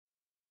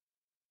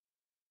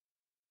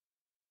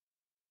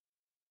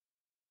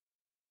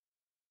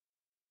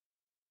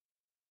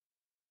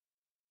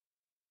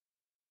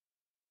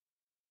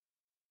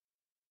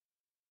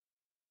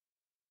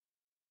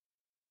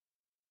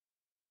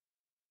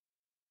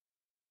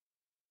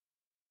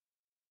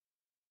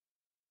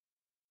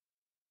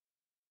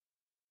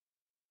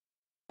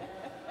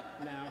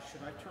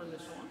should I turn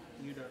this on?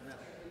 You don't know.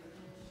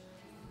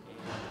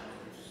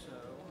 And so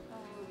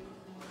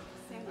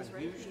Sam was I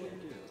right usually here.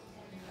 do.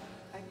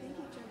 I think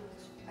he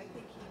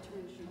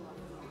turns you off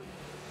and on.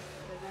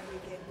 But then we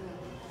get him.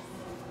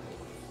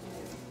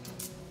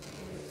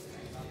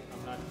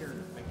 I'm not here to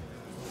make it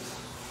any noise.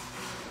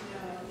 No,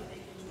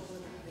 they control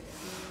it up there.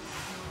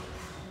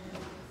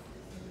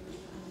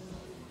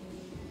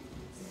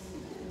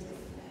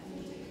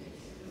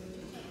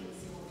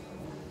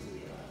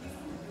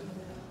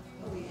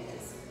 Oh, he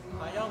is.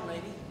 Hi, young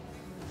lady.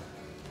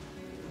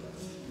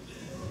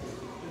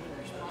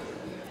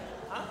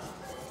 Huh? I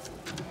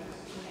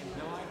have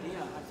no idea.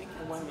 I think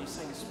you're one of these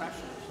things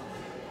special or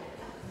something.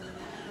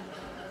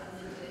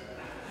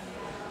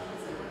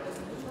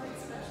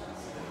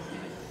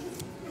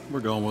 We're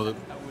going with it.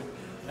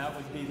 That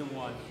would be the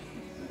one.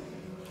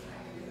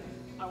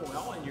 Oh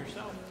well, and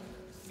yourself.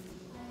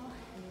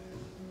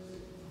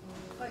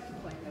 I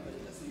complain, nobody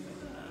doesn't.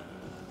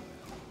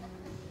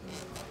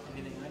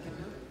 Anything I can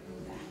do?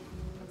 Okay.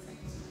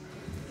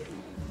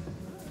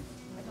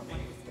 I don't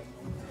like this getting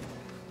old.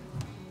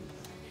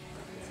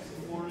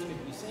 Good morning. Good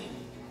to be seen.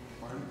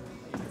 Pardon?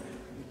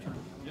 You turn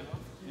it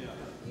off? Yeah.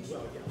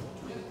 Well, yeah, we'll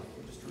turn it off.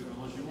 We'll just turn it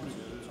on. Unless you want to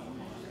do it, it's on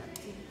mine.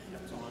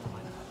 It's on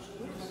mine.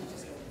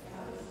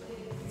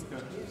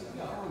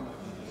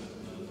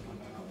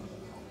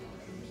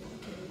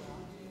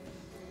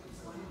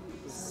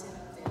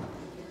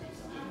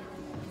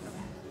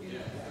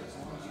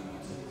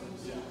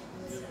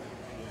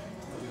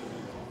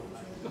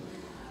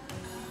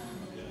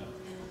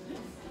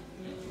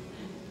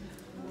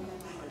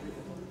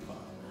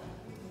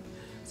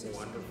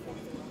 Wonderful.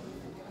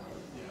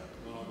 Yeah.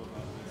 Then I'll go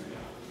back there.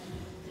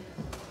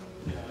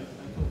 Yeah. Yeah, I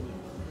totally.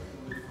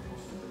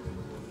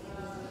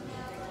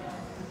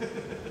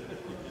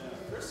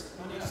 Chris,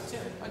 my name's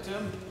Tim. Hi,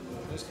 Tim.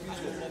 Nice to meet you. I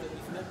don't know that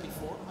we've met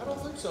before. I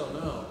don't think so,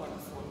 no.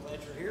 Wonderful. I'm glad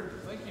you're here.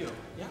 Thank you.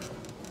 Yeah.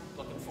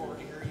 Looking forward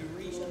to hearing you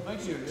read.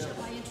 Thank you, yeah.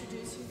 Shall I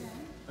introduce you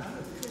then?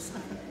 Chris,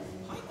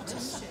 Hi, Tim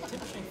Shafer. Tim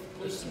Shafer.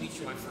 Pleased to meet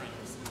you, my friend.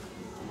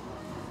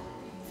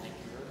 Thank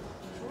you.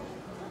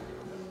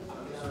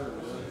 I'm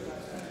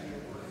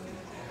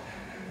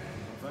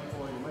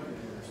thankful you might be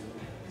here, so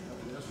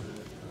happened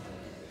yesterday.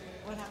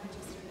 what happened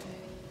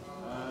yesterday?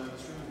 The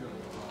streams got a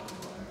little high.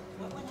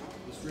 What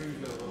happened? The streams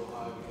got a little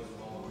high because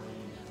of all the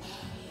rain.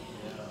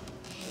 Yeah.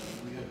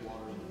 We had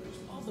water in the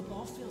basement. Oh, the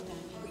ball field down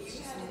here.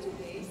 You had it in the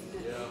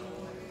basement. Yeah.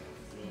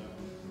 Yeah.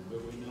 But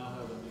we now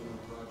have a new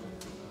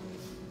project.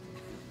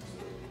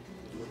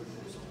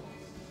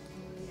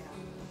 Yeah.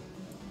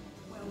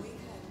 Well, we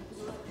had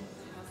blood at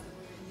the house that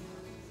we're in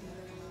now. The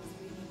other house,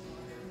 we had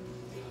water.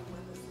 We had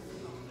weapons in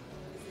the home.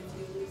 Because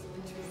if you lose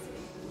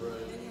electricity,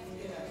 Right. then you have to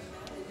get out of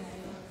that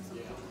day.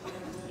 Yeah.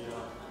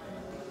 Yeah.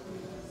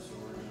 So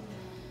we're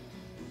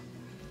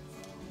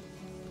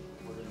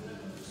gonna hit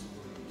into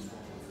some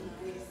small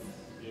things.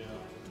 Yeah.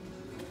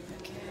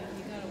 Okay,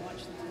 you gotta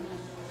watch the film.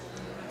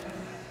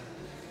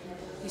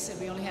 He said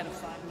we only had a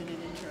 5-minute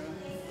intro.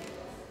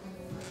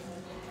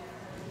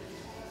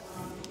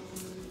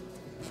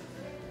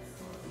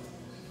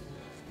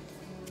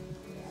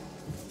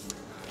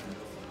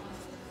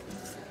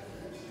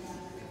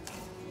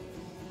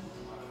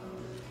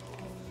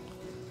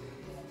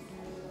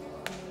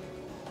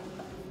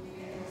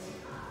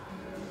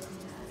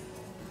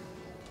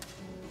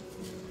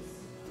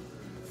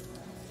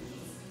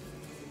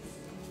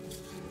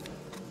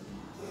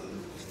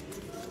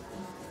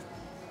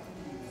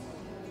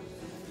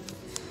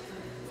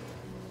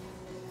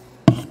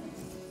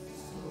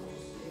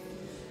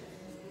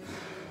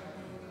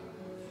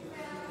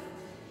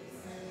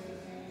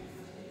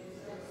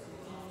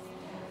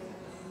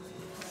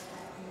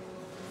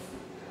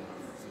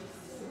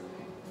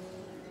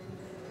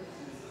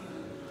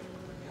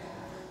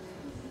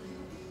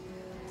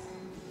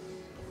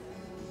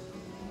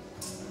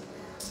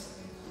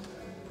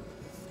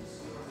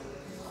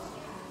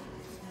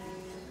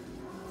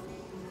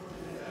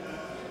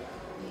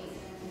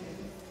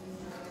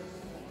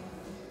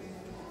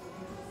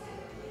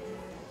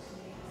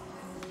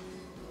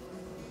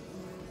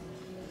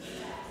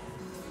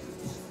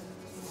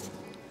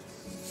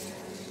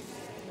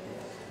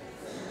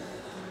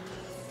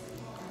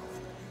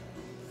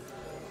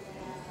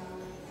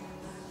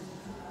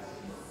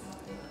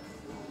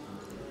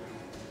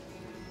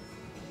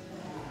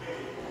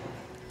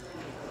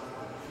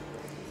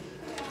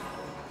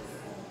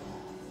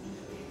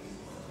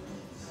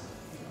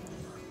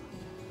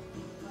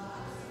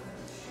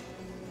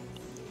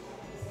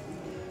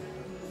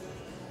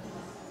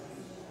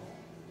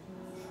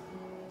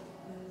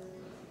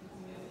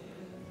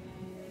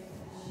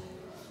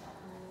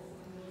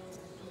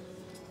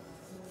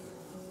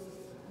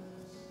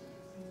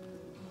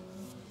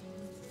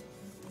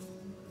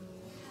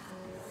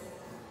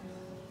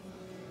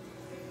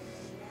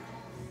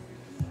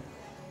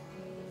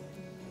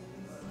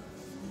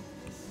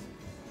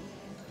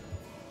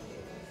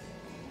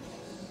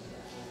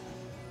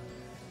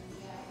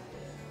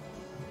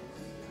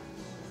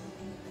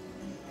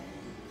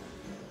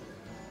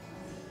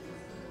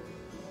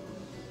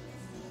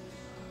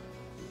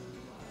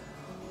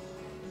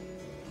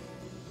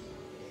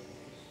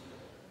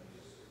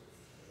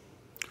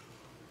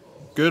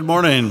 Good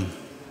morning.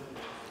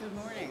 Good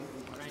morning.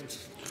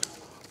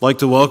 I'd like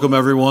to welcome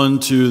everyone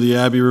to the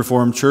Abbey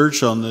Reformed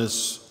Church on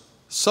this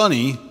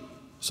sunny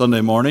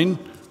Sunday morning.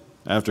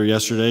 After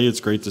yesterday, it's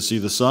great to see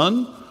the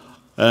sun.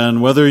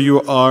 And whether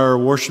you are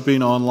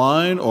worshiping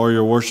online or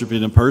you're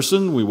worshiping in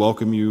person, we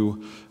welcome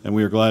you and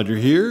we are glad you're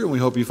here, and we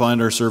hope you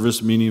find our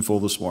service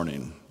meaningful this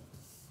morning.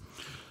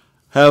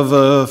 Have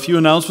a few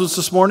announcements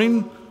this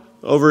morning.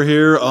 Over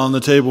here on the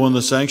table in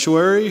the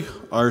sanctuary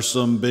are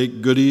some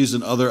baked goodies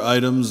and other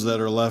items that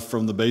are left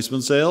from the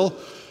basement sale.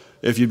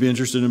 If you'd be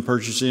interested in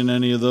purchasing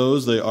any of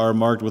those, they are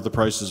marked with the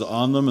prices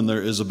on them, and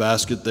there is a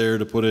basket there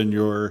to put in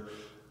your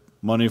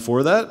money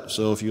for that.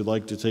 So if you'd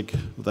like to take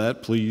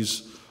that,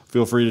 please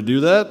feel free to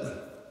do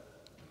that.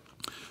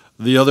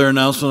 The other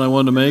announcement I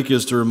wanted to make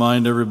is to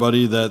remind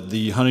everybody that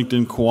the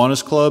Huntington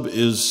Kiwanis Club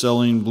is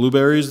selling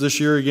blueberries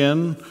this year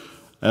again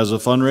as a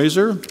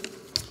fundraiser.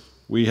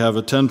 We have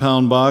a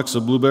 10-pound box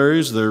of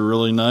blueberries. They're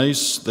really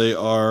nice. They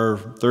are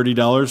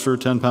 $30 for a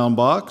 10-pound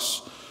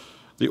box.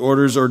 The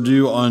orders are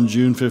due on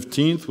June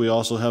 15th. We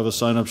also have a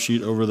sign-up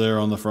sheet over there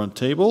on the front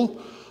table.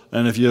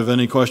 And if you have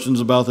any questions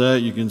about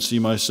that, you can see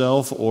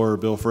myself or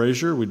Bill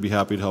Frazier. We'd be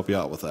happy to help you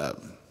out with that.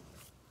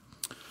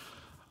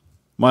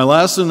 My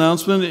last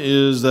announcement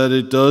is that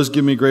it does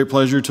give me great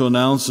pleasure to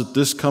announce that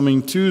this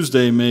coming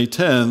Tuesday, May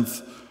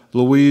 10th,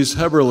 Louise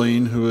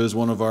Heberling, who is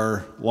one of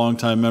our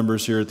longtime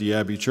members here at the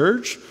Abbey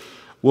Church,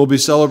 will be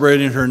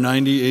celebrating her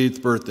 98th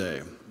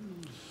birthday.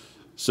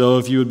 So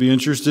if you would be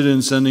interested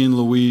in sending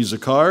Louise a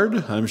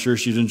card, I'm sure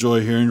she'd enjoy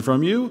hearing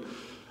from you.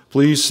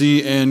 Please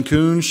see Ann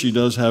Kuhn. She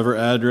does have her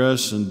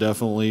address, and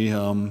definitely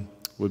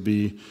would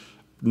be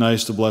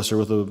nice to bless her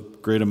with a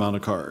great amount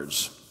of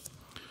cards.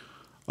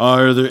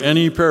 Are there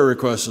any prayer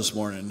requests this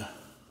morning?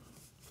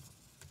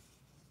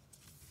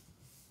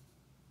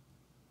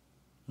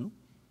 No?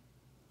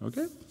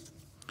 Okay.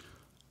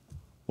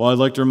 Well, I'd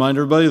like to remind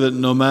everybody that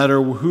no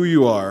matter who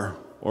you are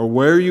or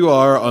where you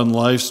are on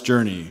life's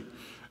journey,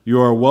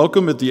 you are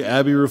welcome at the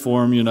Abbey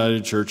Reformed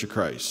United Church of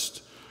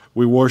Christ.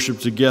 We worship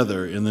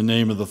together in the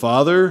name of the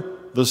Father,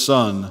 the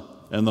Son,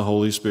 and the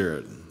Holy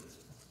Spirit.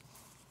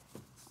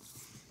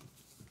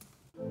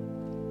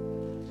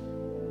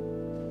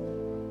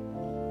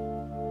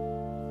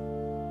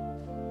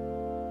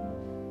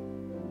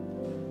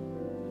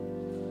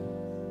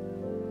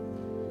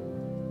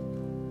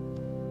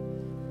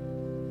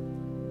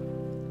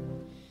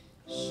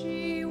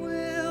 She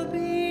will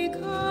be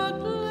called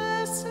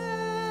blessed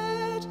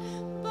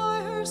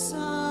by her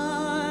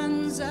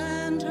sons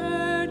and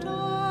her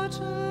daughters.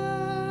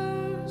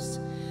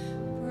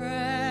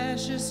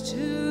 Precious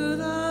to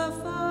the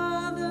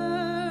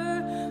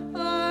Father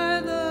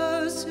are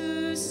those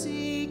who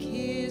seek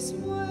his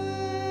ways.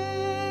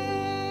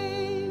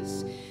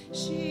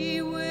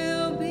 She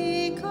will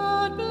be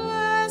called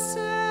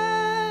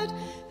blessed,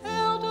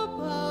 held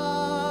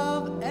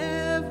above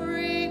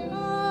every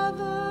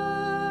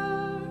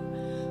other.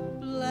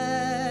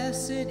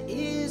 Blessed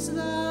is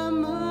the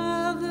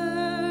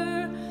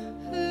mother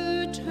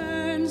who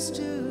turns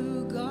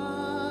to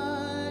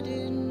God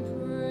in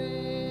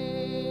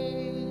praise.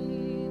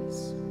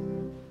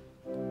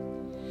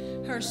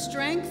 Her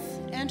strength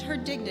and her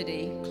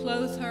dignity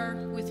clothe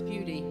her with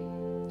beauty.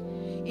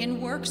 In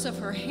works of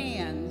her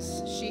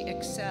hands she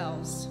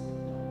excels.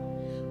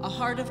 A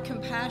heart of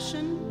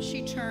compassion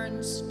she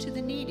turns to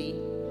the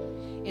needy.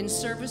 In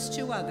service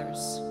to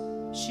others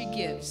she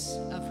gives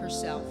of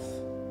herself.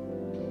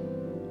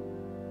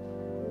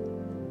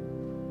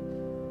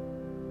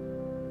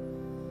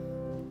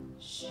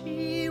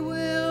 She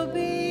will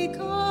be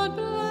called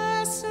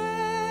blessed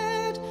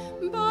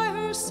by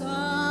her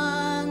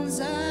sons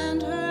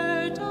and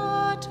her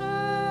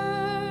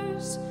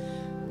daughters.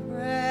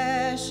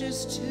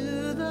 Precious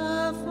to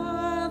the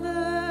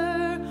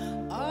Father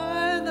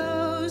are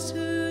those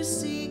who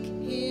seek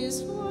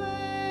his ways.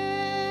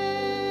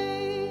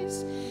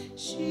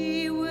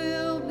 She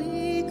will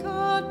be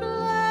called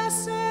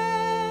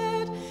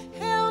blessed,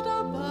 held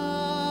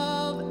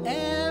above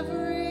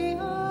every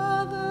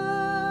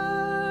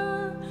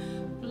other.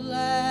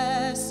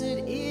 Blessed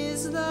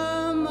is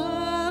the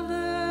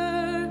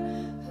mother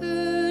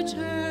who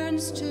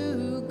turns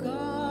to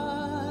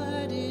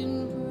God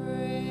in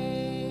praise.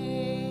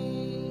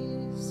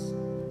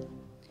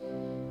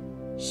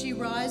 She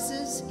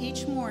rises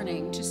each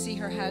morning to see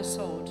her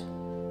household.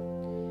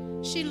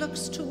 She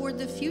looks toward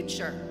the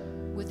future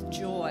with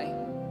joy.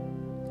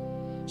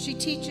 She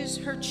teaches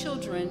her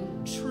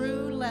children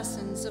true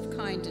lessons of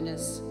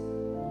kindness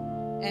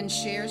and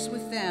shares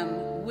with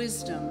them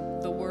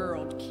wisdom the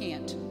world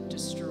can't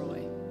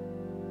destroy.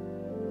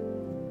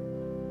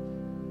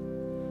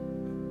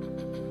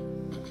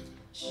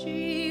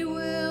 She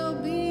will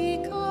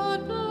be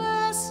called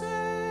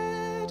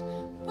blessed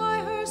by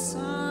her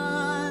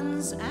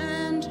sons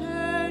and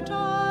her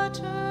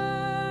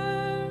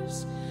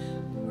daughters.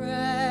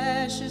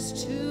 Precious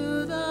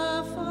to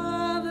the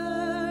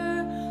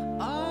Father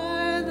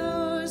are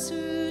those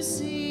who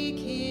seek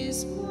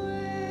his ways.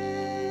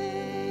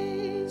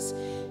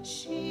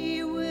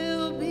 She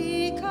will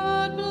be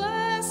called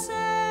blessed,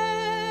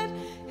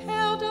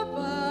 held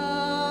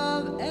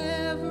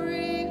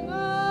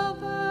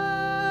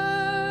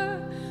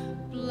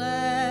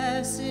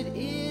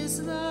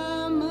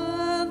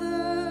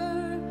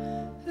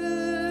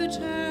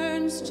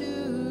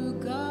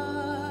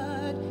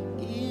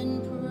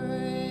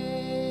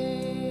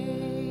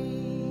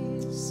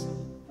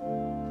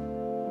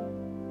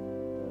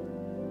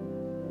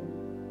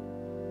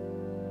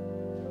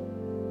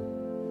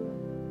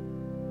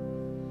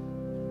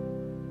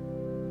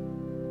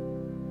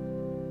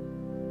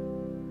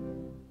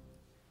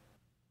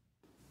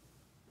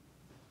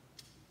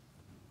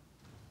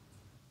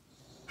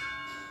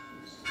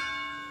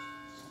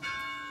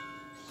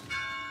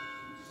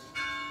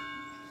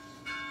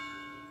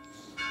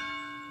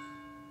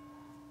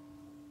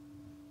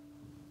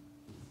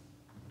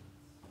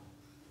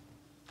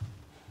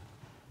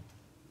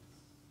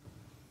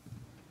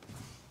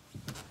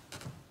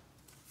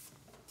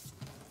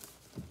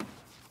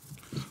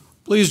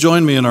Please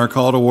join me in our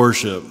call to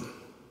worship.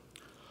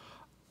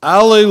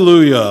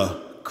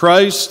 Alleluia,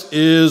 Christ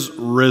is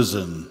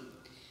risen.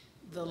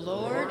 The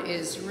Lord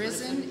is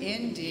risen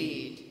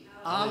indeed.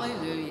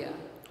 Alleluia.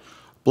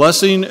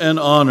 Blessing and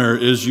honor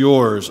is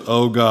yours,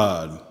 O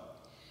God.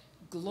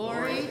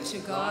 Glory to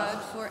God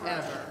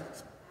forever.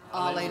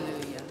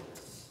 Alleluia.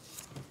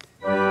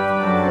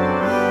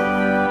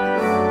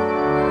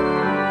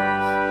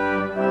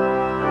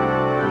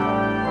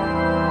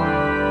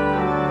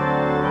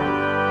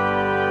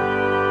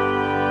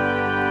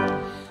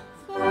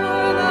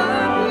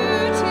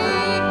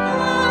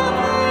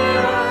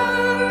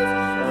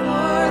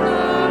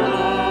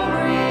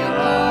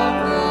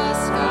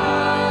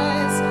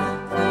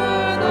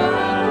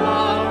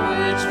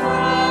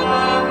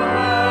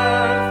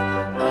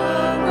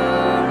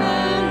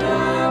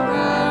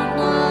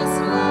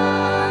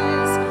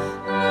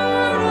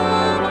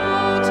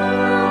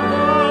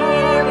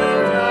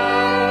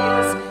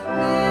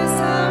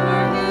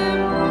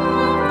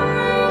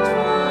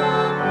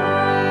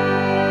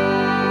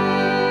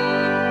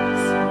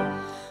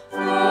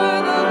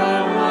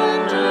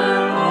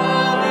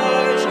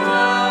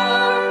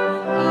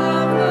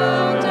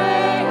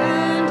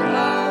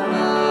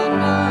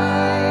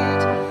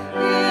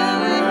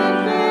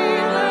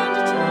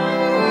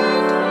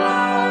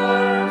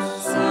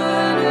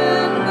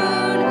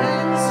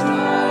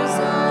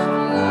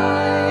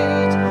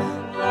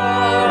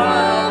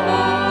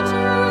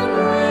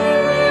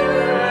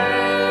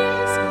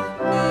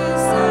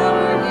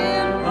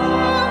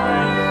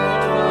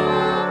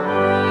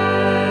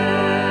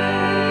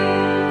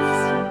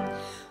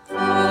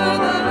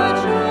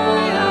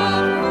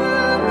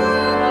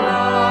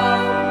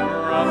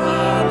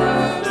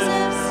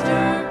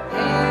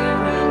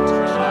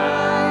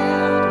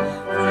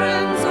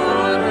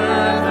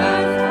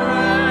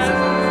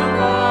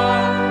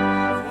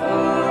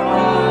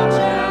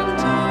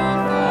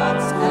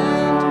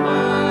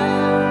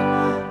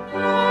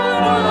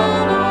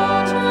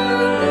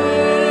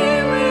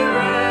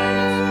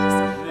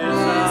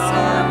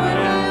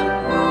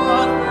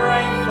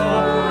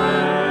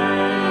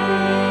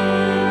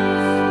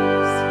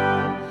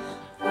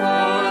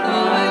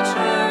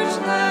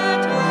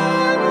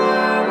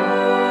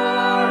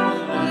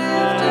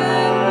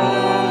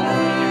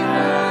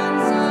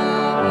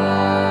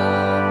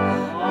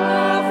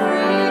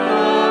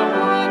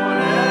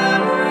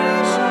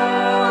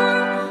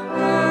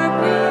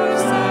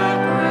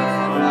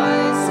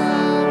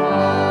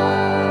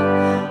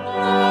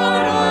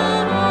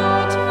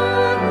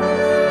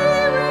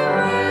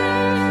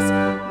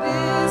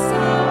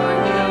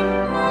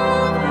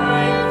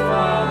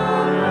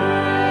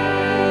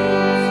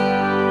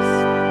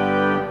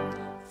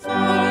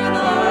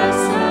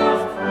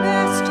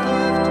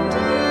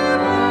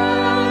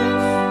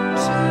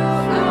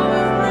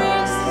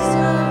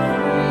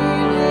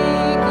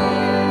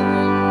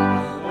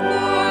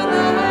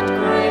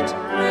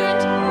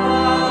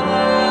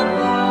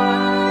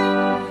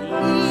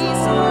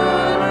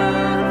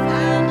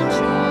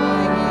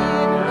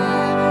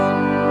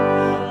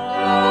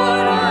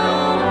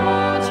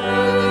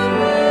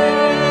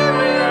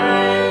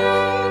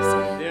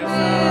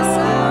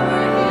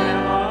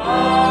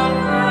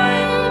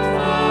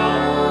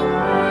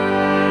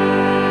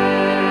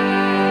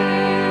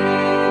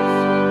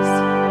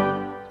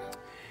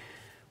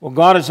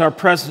 God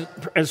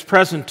is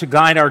present to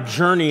guide our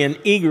journey and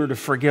eager to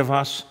forgive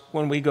us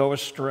when we go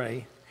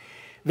astray.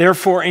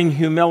 Therefore, in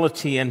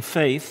humility and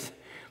faith,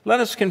 let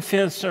us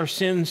confess our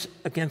sins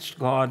against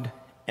God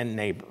and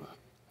neighbor.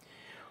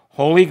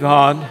 Holy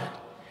God,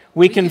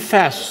 we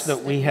confess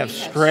that we have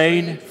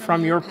strayed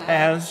from your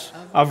paths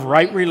of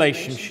right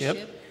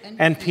relationship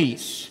and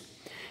peace,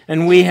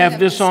 and we have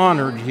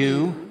dishonored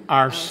you,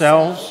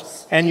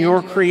 ourselves, and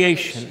your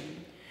creation.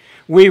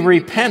 We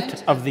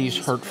repent of these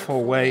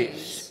hurtful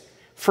ways.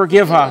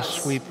 Forgive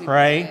us, we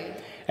pray,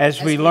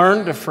 as we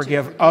learn to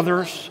forgive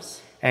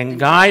others and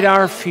guide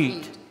our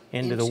feet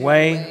into the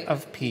way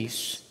of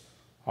peace.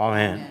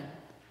 Amen.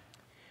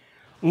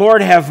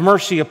 Lord, have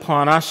mercy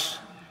upon us.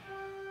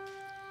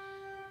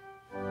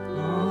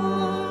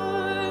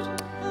 Lord,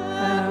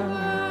 have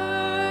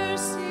mercy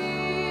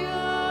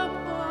upon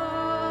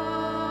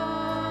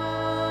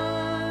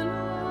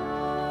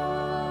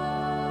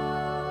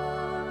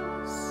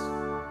us.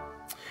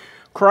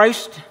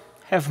 Christ,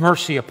 have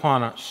mercy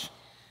upon us.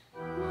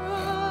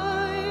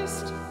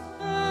 Christ,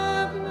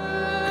 have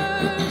mercy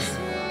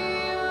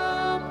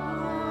upon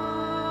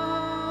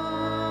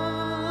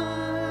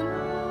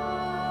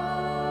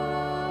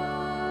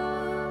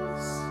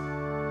us.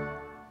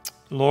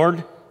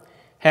 Lord,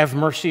 have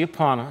mercy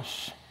upon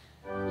us.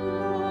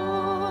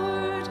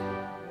 Lord,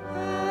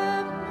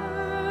 have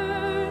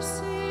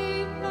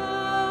mercy upon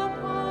us.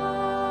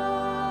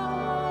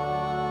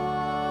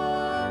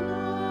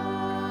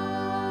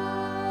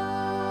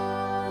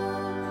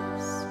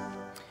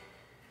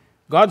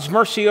 God's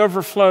mercy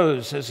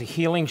overflows as a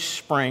healing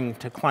spring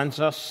to cleanse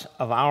us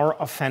of our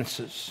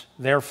offenses.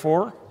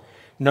 Therefore,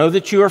 know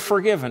that you are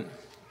forgiven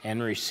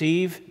and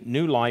receive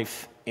new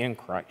life in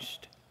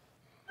Christ.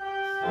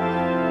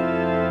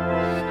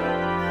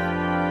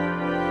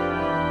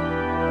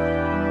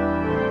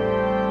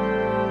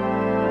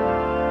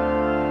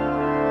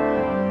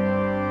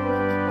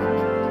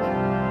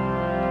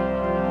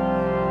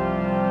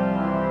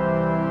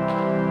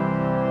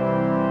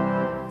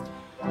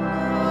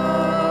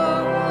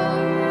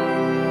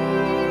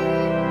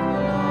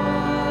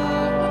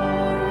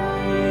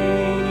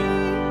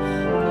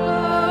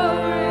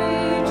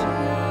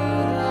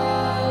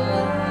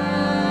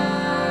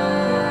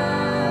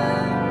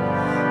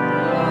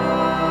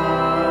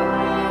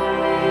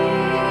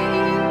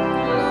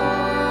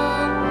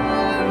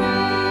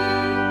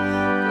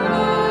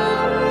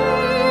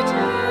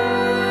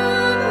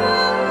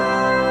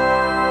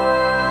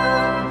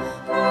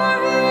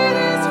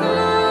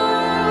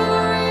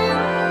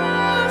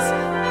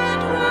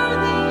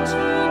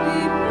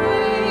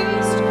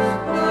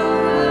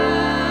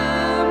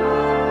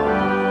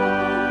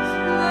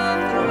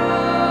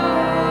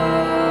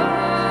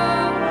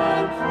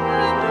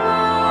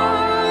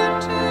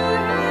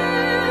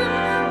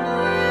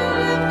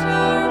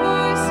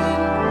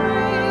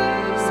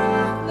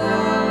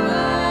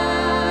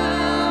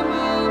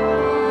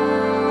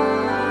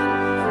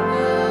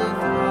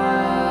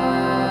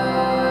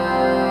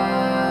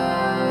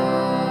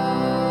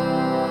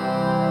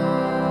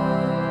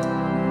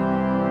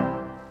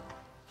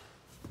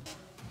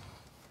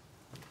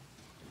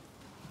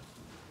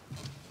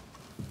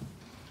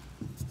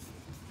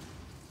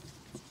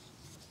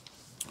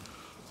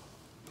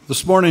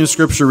 This morning's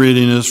scripture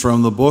reading is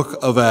from the book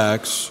of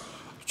Acts,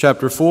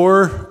 chapter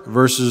 4,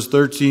 verses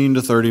 13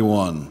 to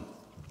 31.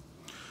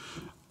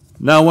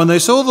 Now when they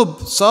saw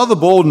the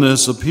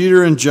boldness of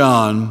Peter and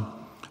John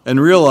and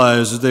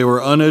realized that they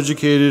were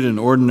uneducated and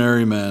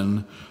ordinary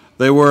men,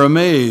 they were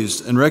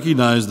amazed and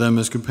recognized them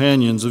as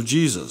companions of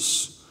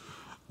Jesus.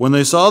 When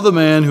they saw the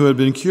man who had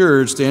been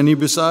cured standing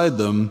beside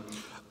them,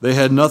 they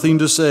had nothing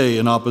to say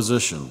in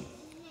opposition.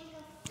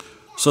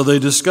 So they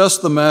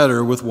discussed the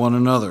matter with one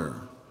another.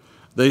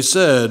 They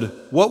said,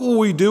 "What will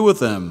we do with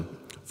them?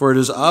 For it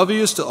is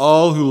obvious to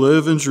all who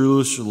live in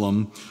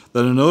Jerusalem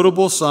that a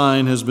notable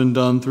sign has been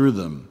done through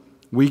them.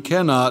 We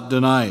cannot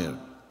deny it.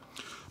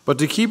 But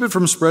to keep it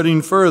from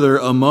spreading further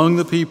among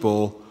the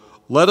people,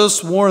 let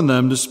us warn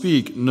them to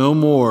speak no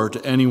more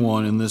to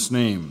anyone in this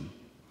name."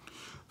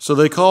 So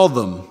they called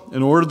them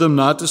and ordered them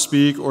not to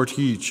speak or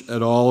teach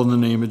at all in the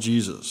name of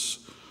Jesus.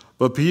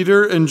 But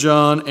Peter and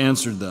John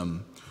answered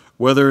them,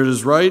 "Whether it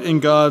is right in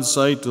God's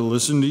sight to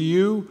listen to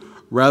you,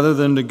 rather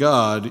than to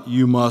God,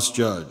 you must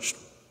judge.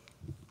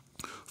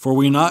 For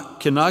we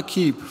cannot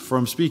keep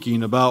from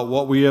speaking about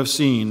what we have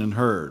seen and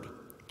heard."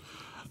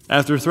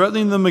 After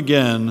threatening them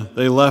again,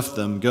 they left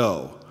them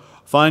go,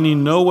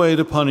 finding no way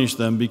to punish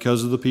them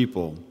because of the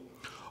people.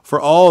 For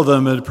all of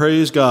them had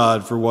praised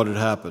God for what had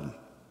happened.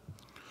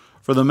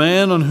 For the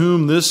man on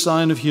whom this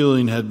sign of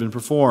healing had been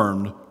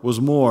performed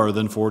was more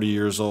than 40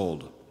 years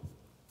old.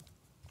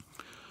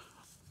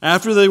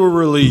 After they were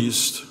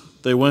released,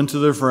 they went to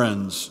their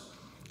friends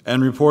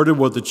and reported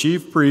what the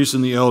chief priests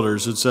and the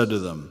elders had said to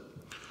them.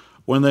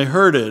 When they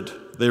heard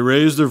it, they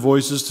raised their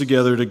voices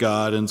together to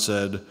God and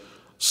said,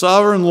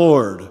 "Sovereign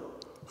Lord,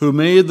 who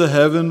made the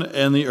heaven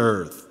and the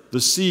earth, the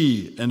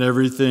sea and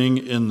everything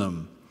in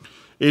them,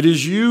 it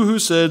is you who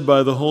said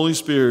by the Holy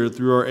Spirit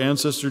through our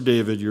ancestor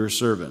David, your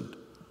servant,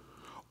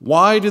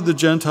 'Why did the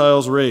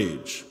Gentiles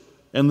rage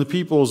and the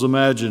peoples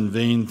imagine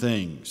vain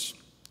things?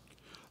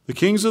 The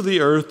kings of the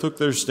earth took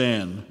their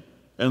stand,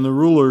 and the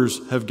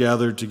rulers have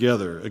gathered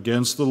together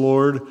against the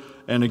Lord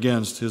and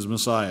against his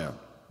Messiah.'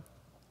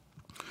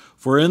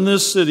 For in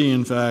this city,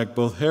 in fact,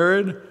 both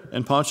Herod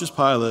and Pontius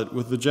Pilate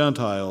with the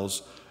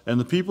Gentiles and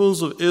the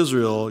peoples of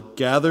Israel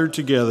gathered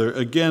together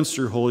against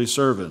your holy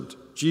servant,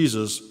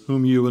 Jesus,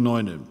 whom you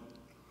anointed,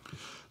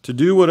 to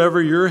do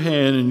whatever your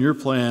hand and your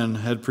plan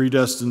had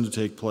predestined to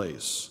take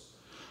place.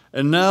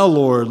 And now,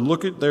 Lord,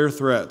 look at their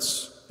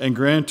threats and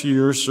grant to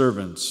your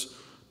servants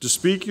to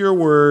speak your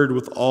word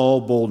with all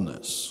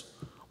boldness,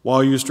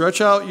 while you stretch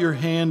out your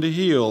hand to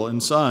heal,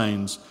 and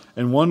signs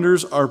and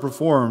wonders are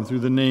performed through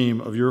the name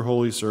of your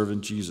holy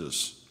servant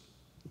Jesus."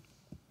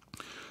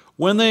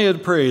 When they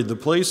had prayed, the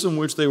place in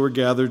which they were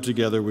gathered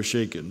together was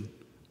shaken,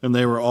 and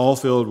they were all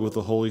filled with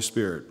the Holy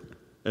Spirit,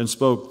 and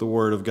spoke the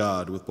word of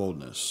God with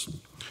boldness.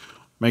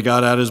 May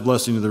God add his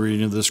blessing to the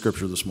reading of this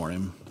scripture this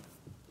morning.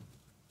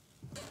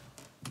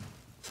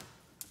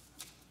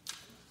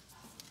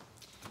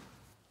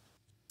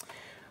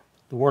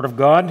 The word of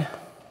God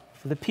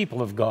for the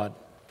people of God.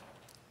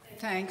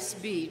 Thanks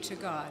be to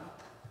God.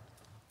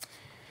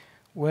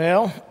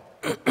 Well,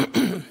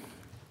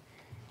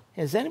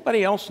 has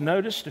anybody else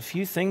noticed a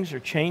few things are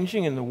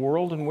changing in the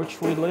world in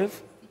which we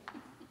live?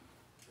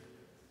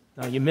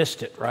 No, you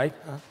missed it, right?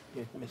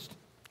 You missed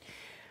it.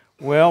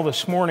 Well,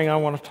 this morning I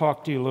want to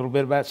talk to you a little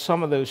bit about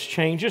some of those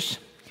changes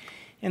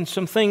and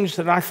some things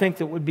that I think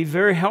that would be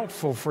very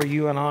helpful for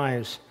you and I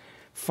as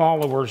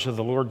followers of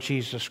the Lord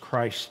Jesus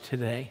Christ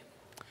today.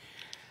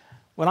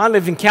 When I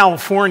lived in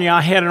California,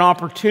 I had an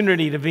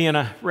opportunity to be in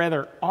a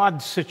rather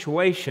odd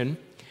situation.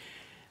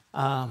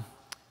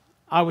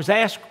 I was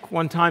asked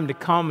one time to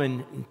come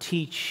and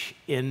teach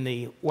in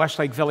the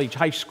Westlake Village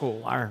High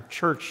School, our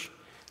church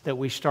that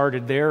we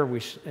started there.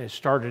 We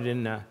started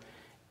in the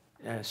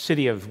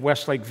city of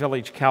Westlake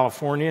Village,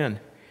 California. And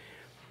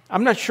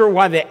I'm not sure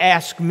why they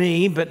asked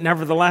me, but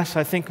nevertheless,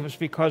 I think it was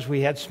because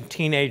we had some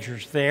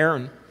teenagers there.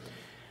 And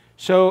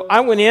so I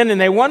went in, and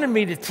they wanted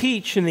me to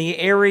teach in the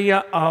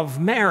area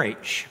of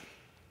marriage.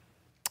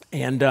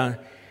 And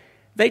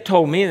they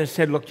told me, they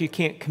said, "Look, you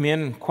can't come in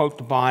and quote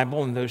the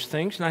Bible and those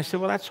things." And I said,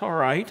 "Well, that's all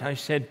right." I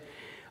said,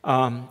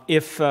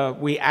 if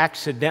we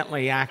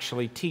accidentally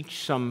actually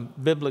teach some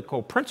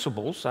biblical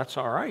principles, that's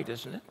all right,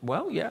 isn't it?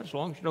 "Well, yeah, as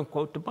long as you don't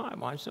quote the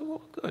Bible." I said,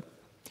 "Well, good."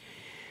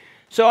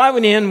 So I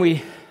went in,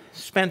 we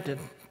spent a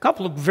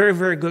couple of very,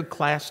 very good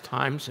class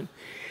times. And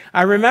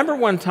I remember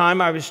one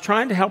time I was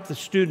trying to help the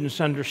students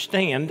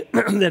understand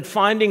that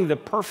finding the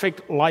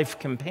perfect life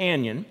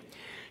companion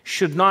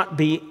should not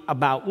be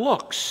about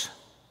looks.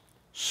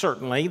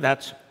 Certainly,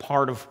 that's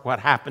part of what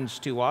happens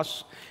to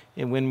us.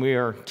 And when we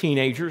are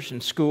teenagers in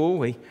school,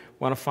 we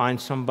want to find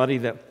somebody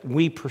that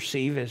we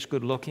perceive as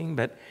good looking.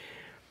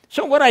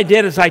 So what I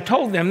did is I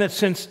told them that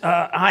since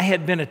I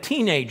had been a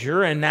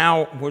teenager and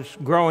now was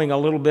growing a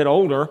little bit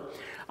older,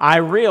 I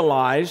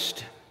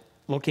realized,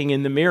 looking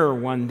in the mirror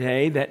one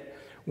day, that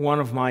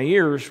one of my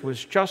ears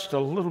was just a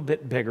little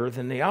bit bigger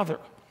than the other.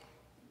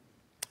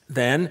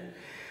 Then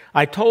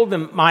I told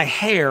them my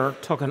hair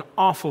took an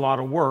awful lot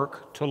of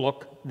work to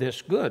look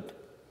this good.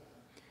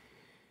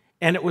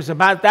 And it was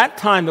about that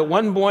time that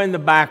one boy in the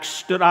back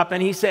stood up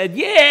and he said,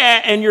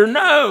 "Yeah, and your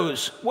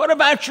nose. What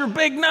about your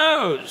big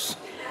nose?"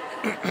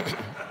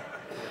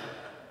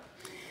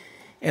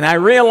 And I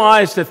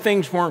realized that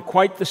things weren't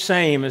quite the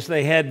same as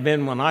they had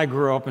been when I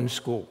grew up in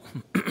school.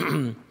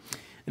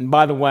 And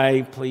by the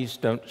way, please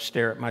don't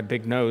stare at my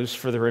big nose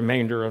for the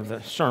remainder of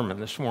the sermon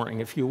this morning,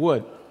 if you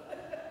would.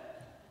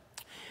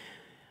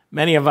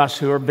 Many of us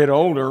who are a bit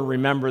older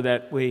remember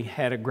that we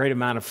had a great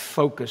amount of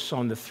focus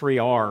on the 3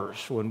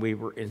 R's when we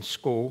were in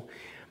school,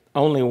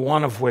 only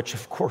one of which,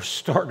 of course,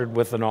 started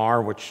with an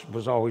R, which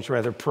was always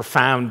rather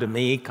profound to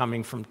me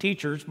coming from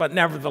teachers, but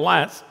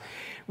nevertheless,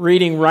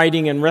 reading,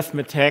 writing, and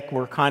arithmetic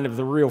were kind of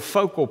the real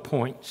focal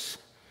points.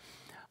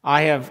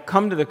 I have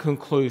come to the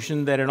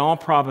conclusion that in all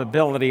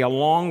probability,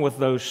 along with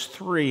those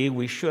 3,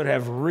 we should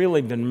have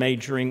really been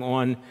majoring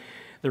on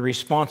the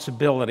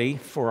responsibility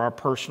for our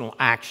personal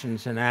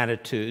actions and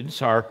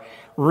attitudes, our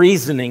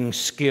reasoning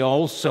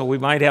skills, so we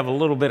might have a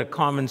little bit of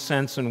common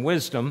sense and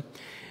wisdom,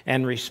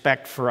 and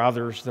respect for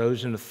others,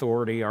 those in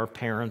authority, our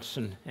parents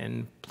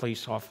and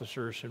police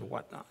officers and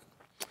whatnot.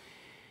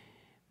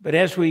 But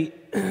as we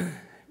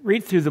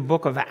read through the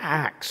book of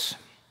Acts,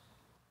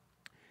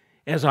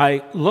 as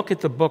I look at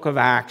the book of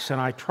Acts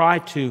and I try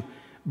to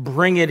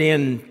bring it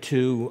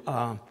into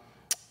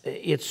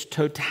its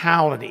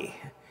totality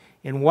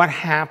in what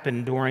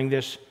happened during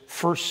this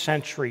first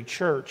century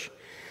church,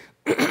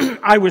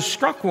 I was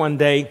struck one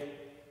day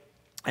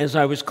as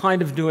I was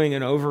kind of doing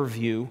an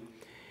overview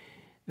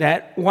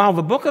that while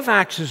the book of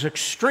Acts is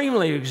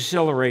extremely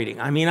exhilarating,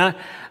 I mean,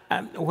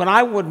 would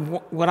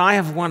I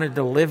have wanted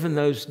to live in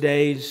those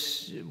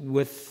days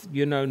with,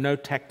 no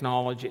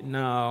technology?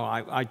 No,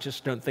 I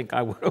just don't think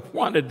I would have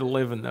wanted to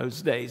live in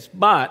those days.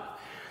 But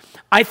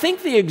I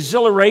think the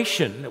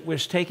exhilaration that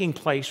was taking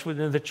place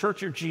within the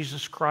Church of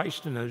Jesus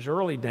Christ in those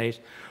early days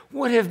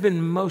would have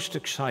been most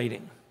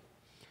exciting,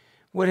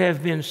 would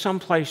have been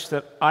someplace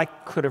that I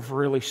could have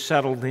really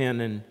settled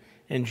in and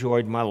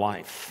enjoyed my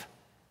life.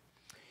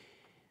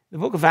 The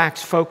book of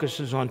Acts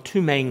focuses on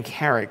 2 main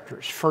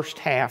characters. First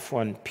half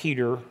on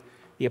Peter,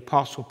 the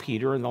Apostle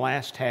Peter, and the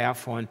last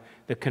half on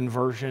the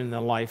conversion and the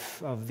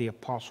life of the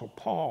Apostle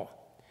Paul.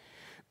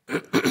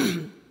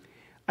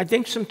 I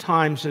think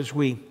sometimes as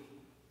we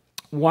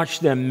watch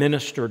them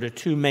minister to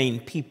 2 main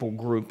people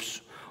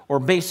groups, or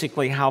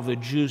basically how the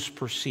Jews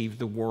perceived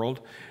the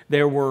world,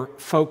 there were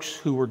folks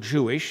who were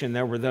Jewish and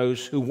there were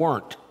those who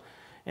weren't.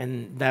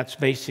 And that's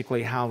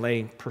basically how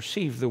they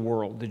perceived the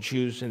world, the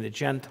Jews and the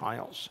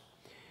Gentiles.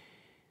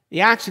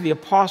 The Acts of the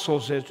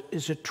Apostles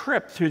is a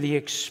trip through the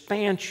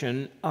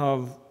expansion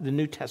of the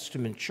New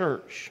Testament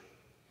church.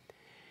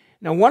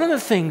 Now, one of the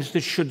things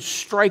that should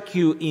strike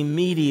you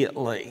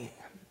immediately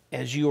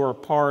as you are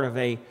part of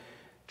a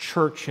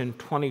church in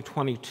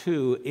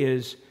 2022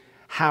 is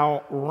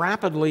how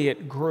rapidly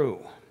it grew.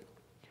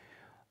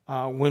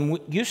 When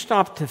you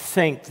stop to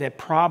think that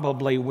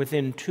probably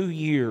within 2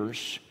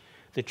 years,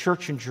 the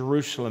church in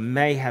Jerusalem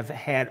may have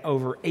had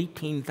over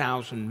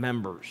 18,000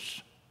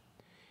 members.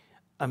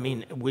 I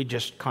mean, we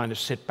just kind of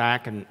sit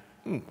back and,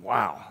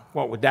 wow,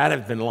 what would that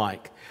have been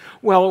like?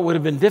 Well, it would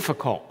have been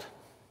difficult,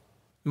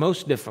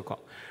 most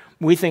difficult.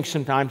 We think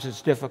sometimes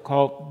it's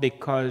difficult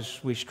because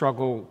we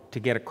struggle to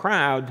get a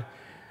crowd,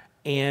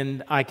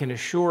 and I can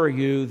assure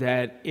you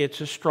that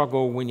it's a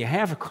struggle when you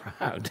have a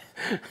crowd.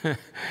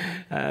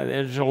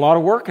 There's a lot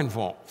of work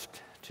involved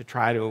to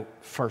try to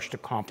first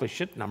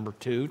accomplish it, number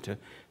 2, to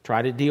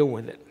try to deal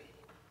with it.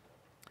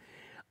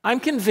 I'm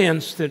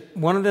convinced that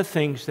one of the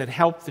things that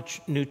helped the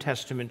New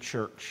Testament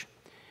church,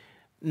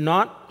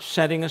 not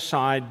setting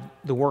aside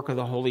the work of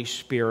the Holy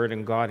Spirit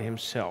and God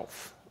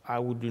Himself,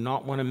 I do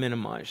not want to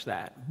minimize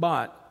that,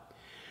 but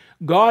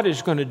God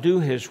is going to do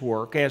His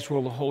work, as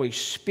will the Holy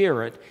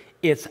Spirit.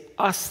 It's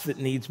us that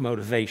needs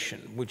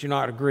motivation. Would you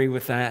not agree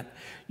with that?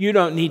 You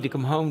don't need to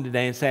come home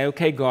today and say,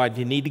 okay, God,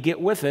 you need to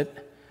get with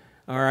it,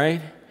 all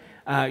right?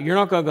 You're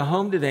not going to go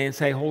home today and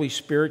say, Holy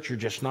Spirit, you're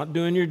just not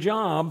doing your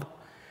job.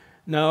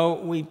 No,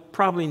 we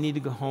probably need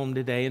to go home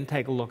today and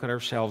take a look at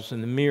ourselves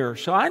in the mirror.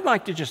 So I'd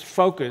like to just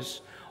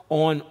focus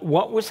on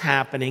what was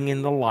happening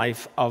in the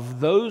life of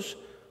those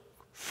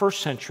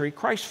first century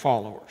Christ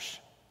followers.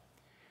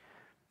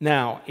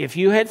 Now, if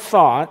you had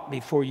thought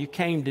before you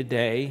came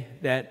today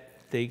that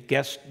the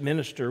guest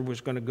minister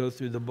was going to go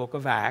through the book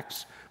of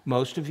Acts,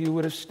 most of you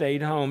would have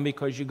stayed home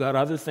because you got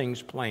other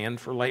things planned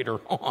for later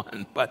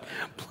on. But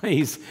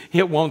please,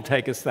 it won't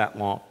take us that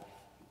long.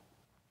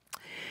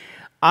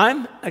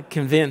 I'm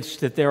convinced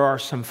that there are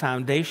some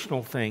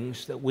foundational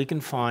things that we can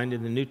find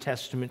in the New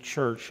Testament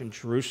church in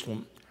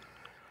Jerusalem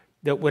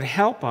that would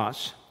help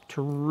us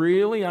to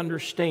really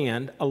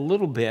understand a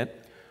little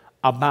bit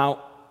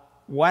about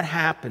what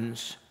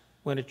happens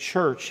when a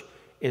church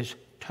is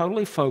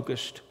totally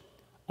focused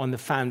on the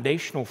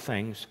foundational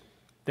things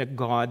that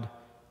God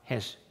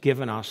has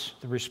given us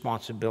the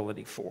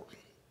responsibility for.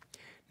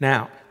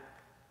 Now,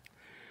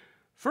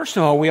 first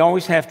of all, we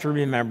always have to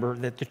remember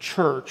that the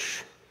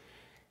church,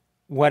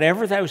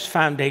 whatever those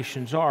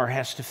foundations are,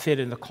 has to fit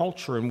in the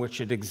culture in which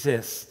it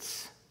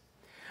exists.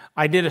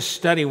 I did a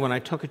study when I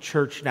took a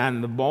church down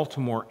in the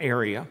Baltimore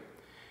area,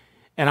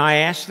 and I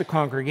asked the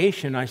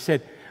congregation, I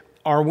said,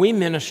 are we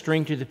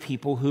ministering to the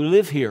people who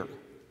live here?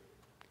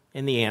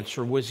 And the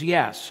answer was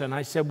yes. And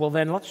I said, well,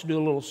 then let's do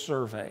a little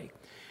survey.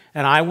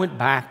 And I went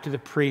back to the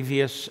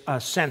previous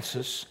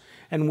census,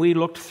 and we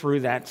looked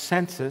through that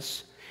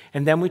census,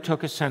 and then we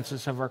took a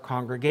census of our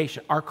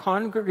congregation. Our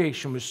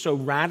congregation was so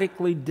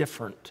radically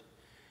different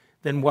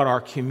than what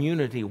our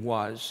community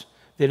was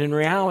that in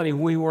reality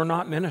we were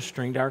not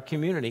ministering to our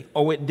community.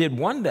 Oh, it did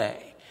one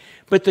day,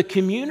 but the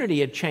community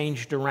had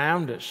changed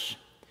around us.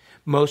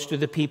 Most of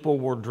the people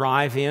were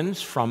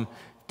drive-ins from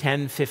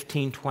 10,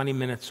 15, 20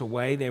 minutes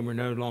away. They were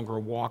no longer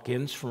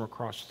walk-ins from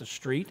across the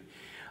street.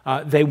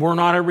 They were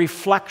not a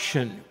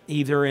reflection,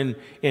 either in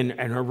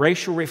a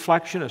racial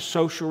reflection, a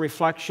social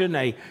reflection,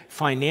 a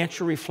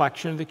financial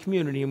reflection of the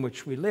community in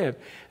which we live.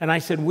 And I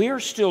said, we are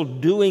still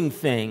doing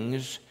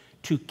things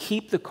to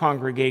keep the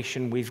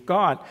congregation we've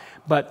got,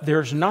 but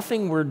there's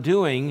nothing we're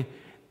doing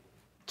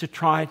to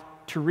try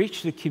to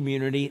reach the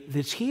community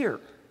that's here.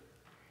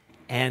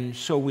 And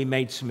so we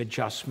made some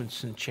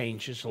adjustments and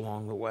changes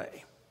along the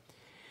way.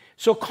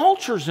 So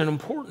culture is an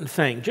important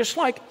thing. Just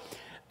like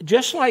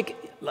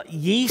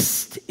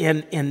yeast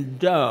in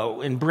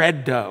dough, in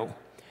bread dough,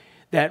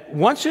 that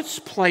once it's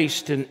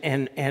placed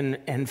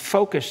and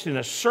focused in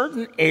a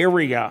certain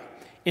area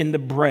in the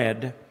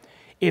bread,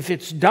 if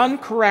it's done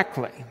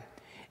correctly,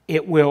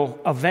 it will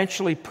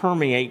eventually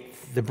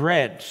permeate the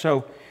bread.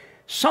 So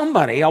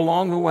somebody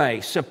along the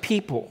way, some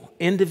people,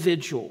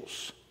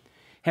 individuals,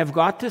 have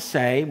got to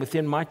say,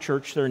 within my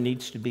church there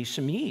needs to be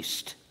some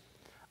yeast.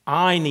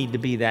 I need to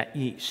be that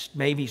yeast.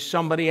 Maybe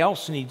somebody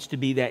else needs to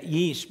be that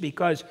yeast,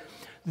 because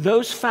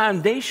those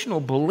foundational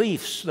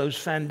beliefs, those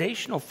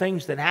foundational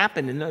things that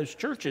happened in those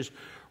churches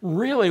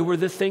really were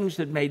the things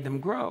that made them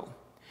grow.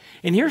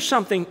 And here's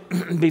something,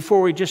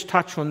 before we just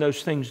touch on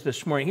those things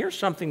this morning, here's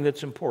something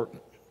that's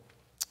important.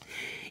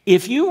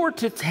 If you were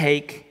to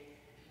take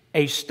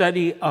a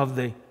study of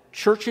the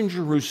church in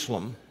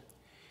Jerusalem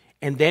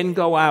and then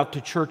go out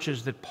to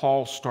churches that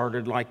Paul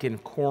started, like in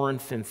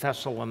Corinth and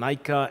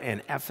Thessalonica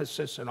and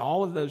Ephesus and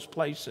all of those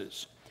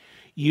places,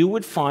 you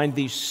would find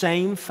these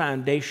same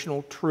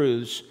foundational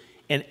truths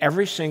in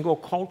every single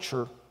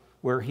culture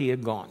where he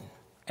had gone.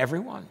 Every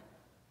one.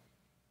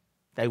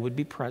 They would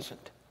be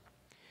present.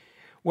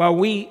 Well,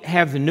 we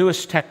have the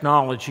newest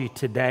technology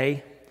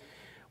today.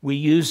 We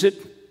use it.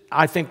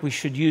 I think we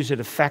should use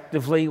it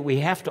effectively. We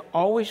have to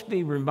always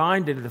be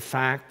reminded of the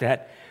fact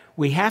that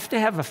we have to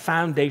have a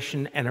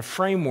foundation and a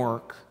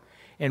framework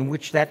in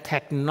which that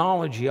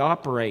technology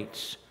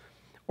operates,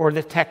 or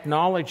the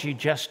technology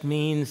just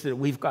means that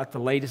we've got the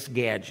latest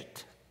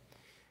gadget.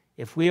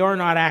 If we are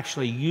not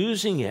actually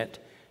using it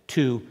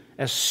to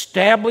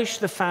establish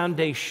the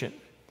foundation,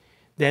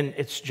 then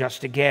it's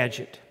just a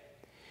gadget.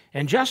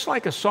 And just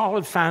like a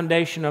solid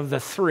foundation of the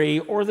 3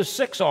 or the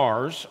 6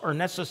 R's are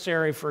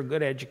necessary for a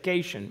good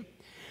education,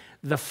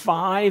 the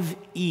 5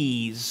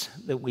 E's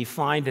that we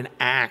find in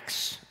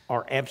Acts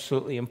are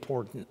absolutely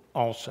important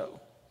also.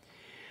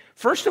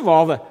 First of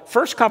all, the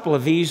first couple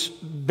of E's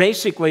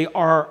basically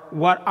are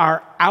what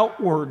our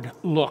outward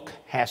look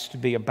has to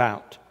be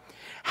about.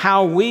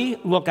 How we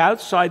look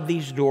outside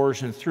these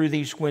doors and through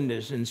these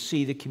windows and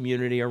see the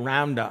community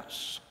around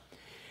us.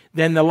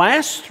 Then the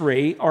last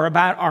 3 are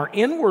about our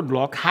inward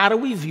look. How do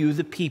we view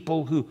the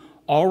people who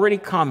already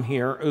come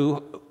here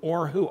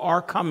or who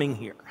are coming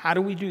here? How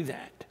do we do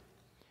that?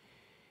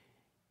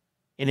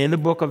 And in the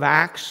book of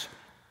Acts,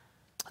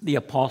 the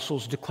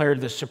apostles declared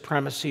the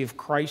supremacy of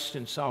Christ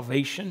in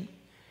salvation.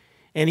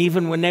 And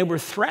even when they were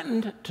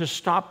threatened to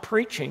stop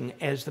preaching,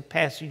 as the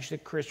passage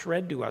that Chris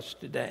read to us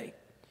today,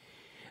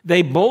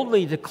 they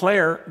boldly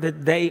declare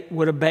that they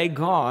would obey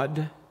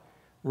God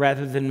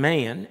rather than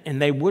man,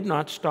 and they would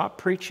not stop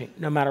preaching,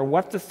 no matter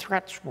what the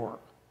threats were.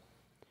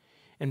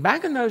 And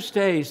back in those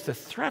days, the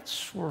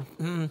threats were,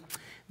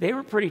 they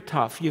were pretty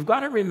tough. You've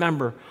got to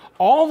remember,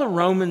 all the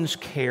Romans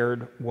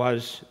cared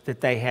was that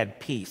they had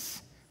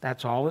peace.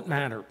 That's all that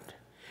mattered.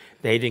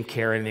 They didn't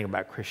care anything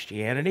about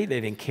Christianity.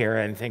 They didn't care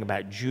anything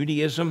about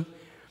Judaism.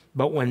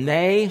 But when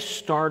they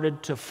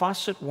started to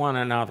fuss at one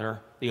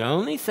another, the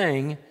only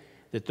thing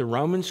that the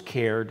Romans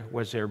cared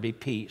was there be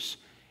peace.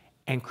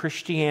 And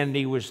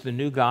Christianity was the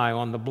new guy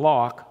on the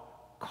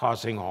block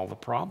causing all the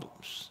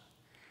problems.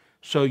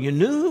 So you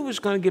knew who was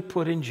going to get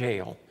put in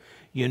jail.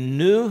 You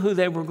knew who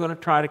they were going to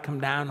try to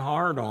come down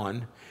hard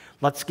on.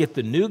 Let's get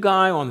the new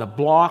guy on the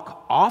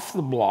block off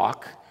the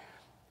block,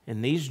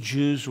 and these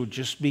Jews would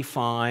just be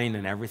fine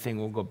and everything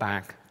will go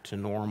back to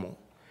normal.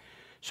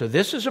 So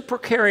this is a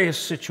precarious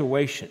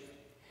situation.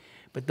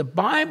 But the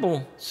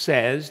Bible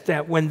says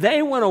that when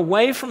they went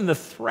away from the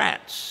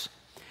threats,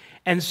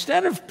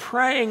 instead of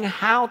praying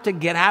how to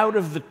get out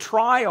of the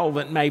trial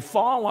that may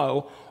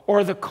follow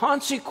or the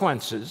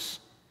consequences,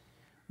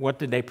 what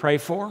did they pray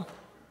for?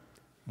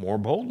 More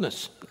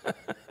boldness.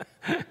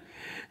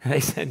 They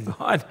said,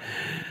 God,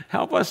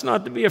 help us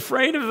not to be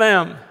afraid of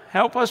them.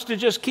 Help us to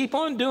just keep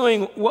on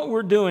doing what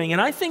we're doing. And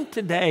I think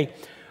today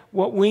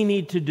what we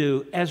need to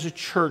do as a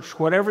church,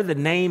 whatever the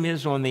name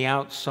is on the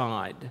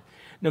outside,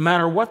 no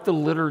matter what the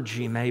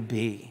liturgy may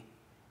be,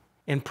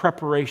 in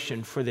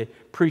preparation for the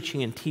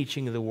preaching and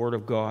teaching of the Word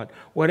of God,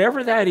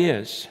 whatever that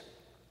is,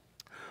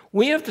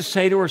 we have to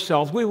say to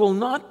ourselves, we will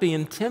not be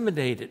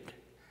intimidated.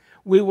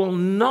 We will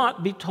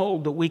not be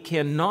told that we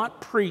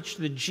cannot preach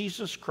that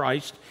Jesus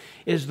Christ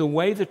is the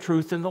way, the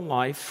truth, and the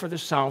life for the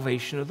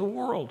salvation of the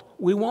world.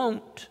 We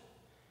won't.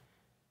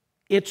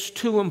 It's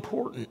too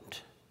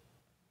important.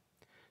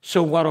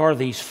 So what are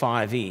these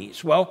 5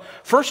 E's? Well,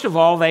 first of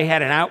all, they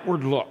had an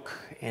outward look,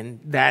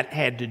 and that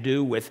had to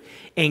do with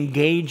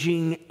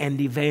engaging and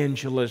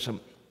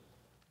evangelism.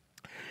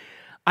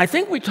 I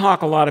think we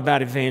talk a lot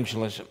about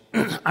evangelism.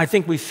 I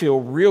think we feel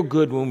real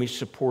good when we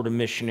support a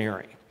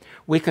missionary.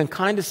 We can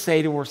kind of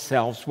say to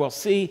ourselves, well,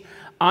 see,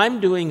 I'm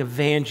doing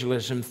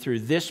evangelism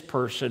through this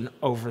person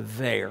over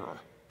there.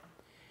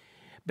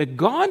 But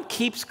God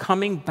keeps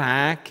coming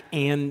back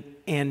and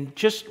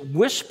just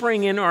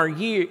whispering in our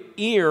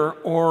ear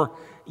or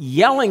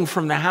yelling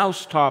from the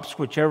housetops,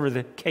 whichever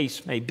the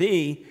case may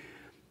be,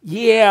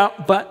 yeah,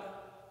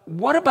 but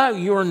what about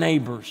your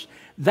neighbors?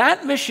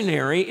 That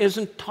missionary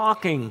isn't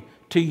talking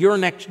to your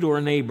next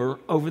door neighbor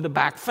over the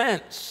back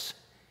fence.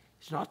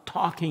 He's not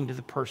talking to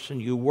the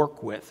person you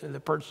work with or the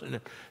person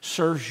that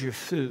serves your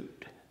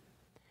food.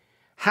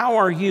 How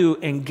are you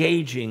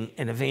engaging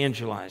and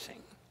evangelizing?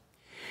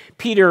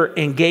 Peter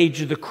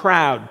engaged the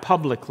crowd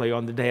publicly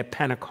on the day of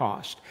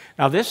Pentecost.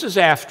 Now, this is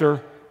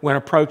after, when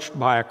approached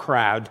by a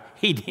crowd,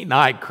 he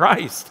denied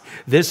Christ.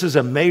 This is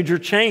a major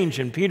change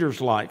in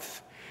Peter's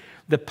life.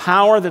 The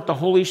power that the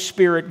Holy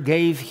Spirit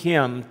gave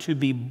him to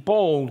be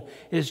bold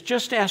is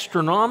just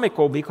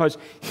astronomical, because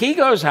he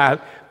goes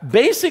out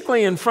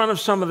basically in front of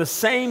some of the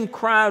same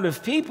crowd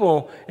of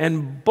people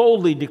and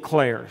boldly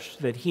declares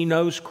that he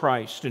knows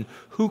Christ and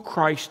who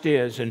Christ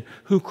is and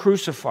who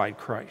crucified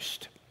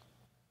Christ.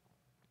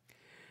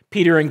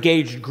 Peter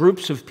engaged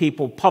groups of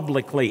people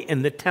publicly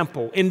in the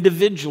temple,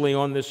 individually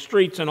on the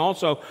streets, and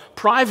also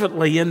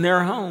privately in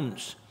their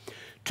homes.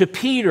 To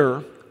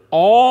Peter,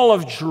 all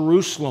of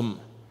Jerusalem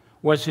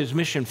was his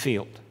mission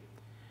field.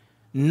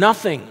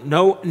 Nothing,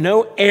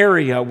 no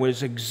area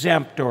was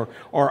exempt or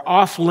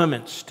off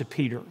limits to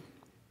Peter.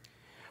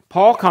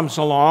 Paul comes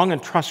along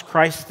and trusts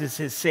Christ as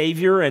his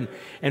Savior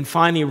and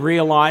finally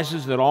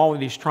realizes that all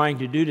that he's trying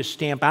to do to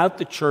stamp out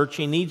the church,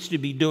 he needs to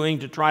be doing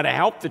to try to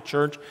help the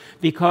church,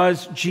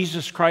 because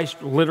Jesus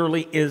Christ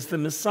literally is the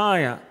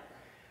Messiah.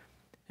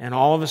 And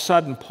all of a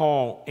sudden,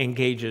 Paul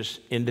engages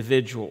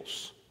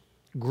individuals,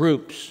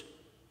 groups,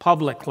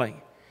 publicly.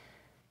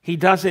 He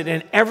does it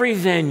in every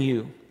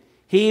venue.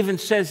 He even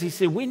says,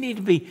 we need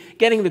to be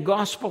getting the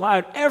gospel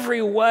out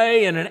every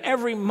way and in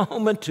every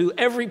moment to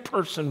every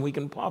person we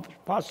can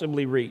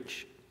possibly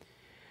reach.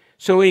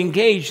 So he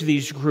engaged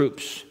these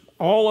groups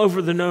all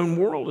over the known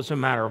world, as a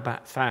matter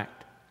of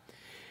fact.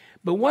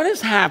 But what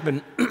has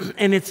happened,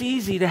 and it's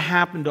easy to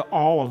happen to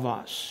all of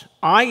us,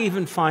 I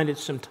even find it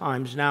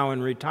sometimes now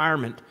in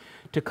retirement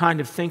to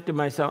kind of think to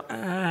myself,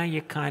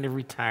 you're kind of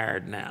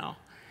retired now.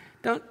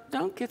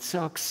 Don't get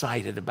so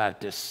excited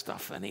about this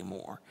stuff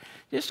anymore.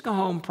 Just go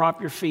home, prop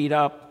your feet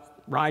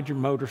up, ride your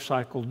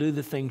motorcycle, do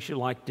the things you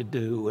like to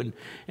do,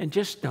 and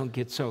just don't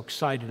get so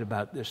excited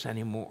about this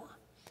anymore.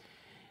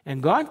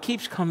 And God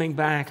keeps coming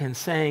back and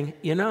saying,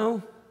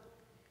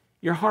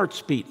 your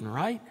heart's beating,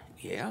 right?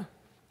 Yeah.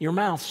 Your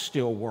mouth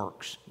still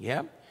works.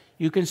 Yep.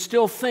 You can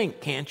still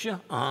think, can't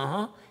you?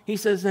 Uh-huh. He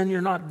says, then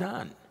you're not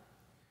done.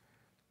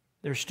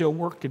 There's still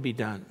work to be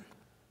done.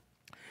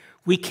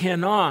 We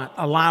cannot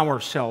allow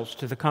ourselves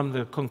to come to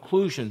the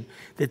conclusion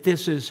that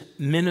this is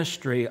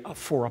ministry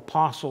for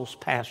apostles,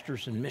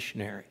 pastors, and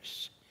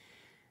missionaries.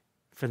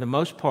 For the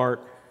most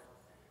part,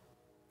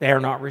 they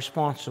are not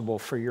responsible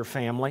for your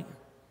family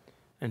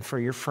and for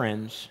your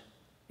friends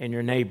and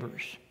your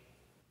neighbors.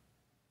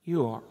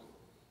 You are.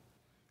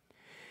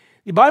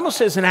 The Bible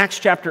says in Acts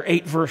chapter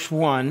 8, verse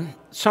 1,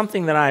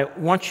 something that I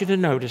want you to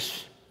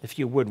notice, if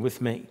you would,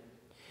 with me.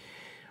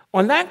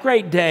 On that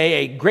great day,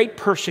 a great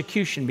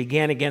persecution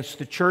began against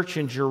the church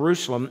in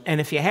Jerusalem. And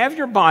if you have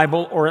your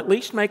Bible, or at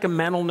least make a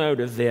mental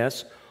note of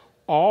this,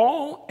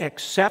 all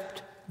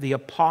except the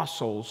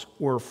apostles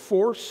were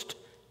forced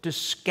to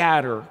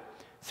scatter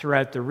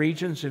throughout the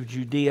regions of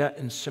Judea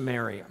and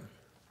Samaria.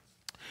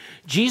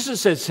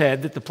 Jesus had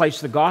said that the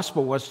place the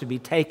gospel was to be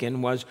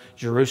taken was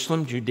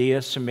Jerusalem,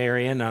 Judea,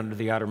 Samaria, and under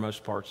the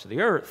uttermost parts of the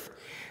earth.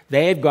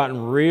 They had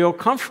gotten real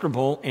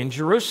comfortable in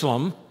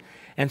Jerusalem,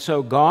 and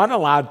so God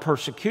allowed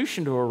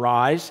persecution to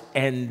arise,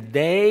 and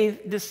they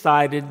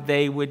decided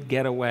they would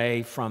get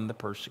away from the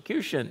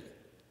persecution.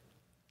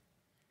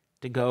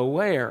 To go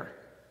where?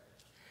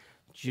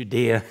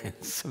 Judea and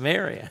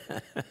Samaria.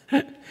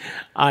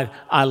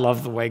 I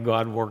love the way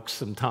God works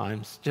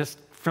sometimes. Just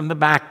from the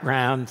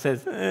background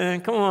says,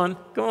 come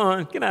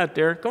on, get out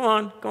there.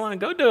 Come on,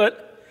 go do it.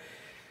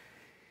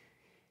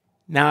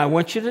 Now I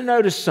want you to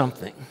notice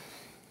something.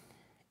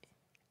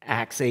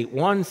 Acts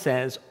 8:1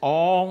 says,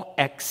 all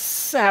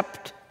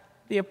except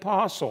the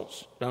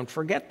apostles. Don't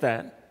forget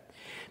that.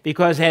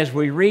 Because as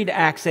we read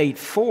Acts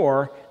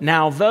 8:4,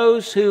 now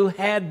those who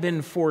had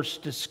been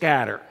forced to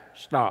scatter.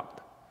 Stop.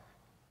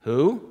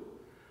 Who?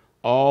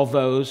 All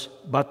those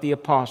but the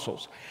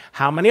apostles.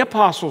 How many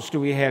apostles do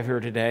we have here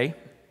today?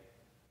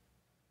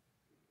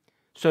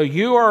 So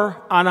you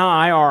and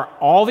I are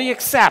all the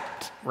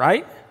except,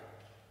 right?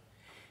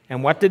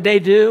 And what did they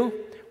do?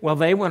 Well,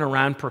 they went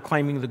around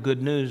proclaiming the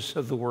good news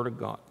of the Word of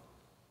God.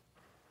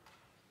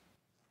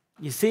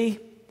 You see,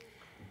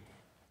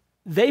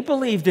 they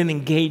believed in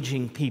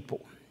engaging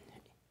people.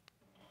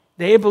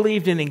 They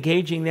believed in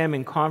engaging them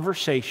in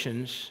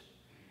conversations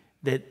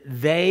that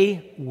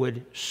they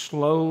would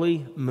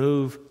slowly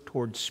move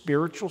towards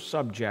spiritual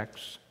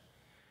subjects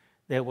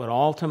that would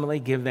ultimately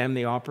give them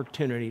the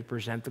opportunity to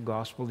present the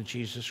gospel of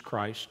Jesus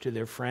Christ to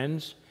their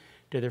friends,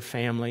 to their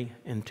family,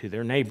 and to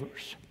their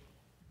neighbors.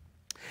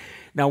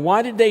 Now,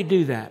 why did they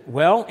do that?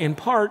 Well, in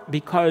part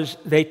because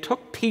they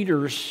took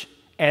Peter's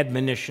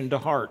admonition to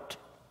heart.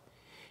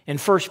 In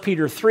 1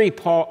 Peter 3,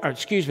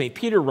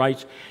 Peter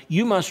writes,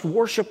 "You must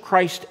worship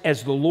Christ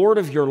as the Lord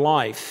of your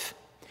life.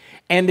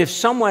 And if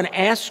someone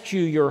asks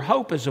you your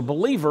hope as a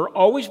believer,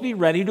 always be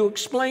ready to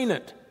explain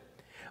it.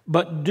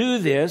 But do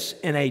this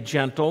in a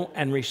gentle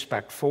and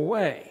respectful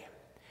way."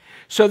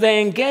 So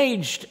they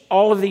engaged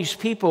all of these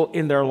people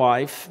in their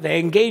life. They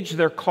engaged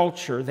their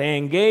culture. They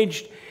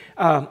engaged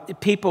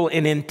people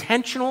in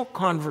intentional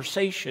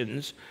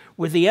conversations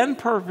with the end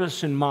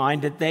purpose in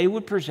mind that they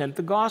would present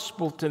the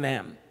gospel to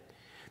them.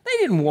 They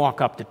didn't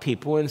walk up to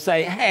people and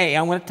say, "Hey,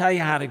 I want to tell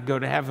you how to go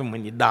to heaven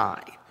when you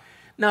die."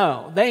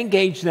 No, they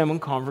engaged them in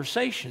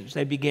conversations.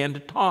 They began to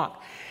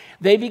talk.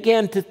 They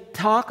began to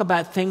talk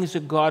about things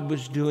that God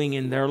was doing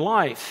in their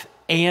life.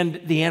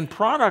 And the end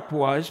product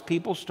was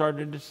people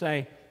started to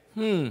say,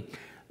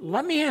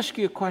 let me ask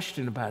you a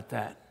question about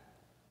that.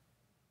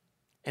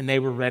 And they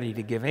were ready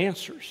to give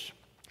answers.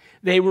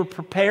 They were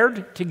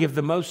prepared to give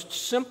the most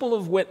simple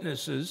of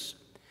witnesses,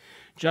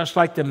 just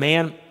like the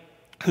man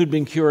who'd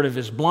been cured of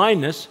his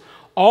blindness.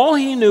 All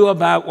he knew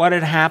about what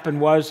had happened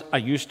was, I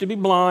used to be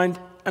blind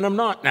and I'm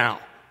not now.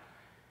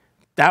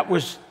 That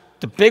was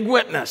the big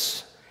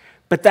witness.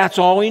 But that's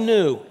all he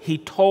knew. He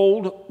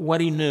told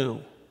what he knew.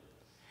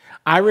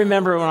 I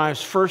remember when I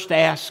was first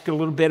asked a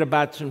little bit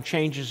about some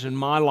changes in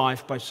my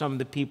life by some of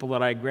the people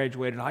that I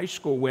graduated high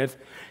school with,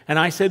 and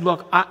I said,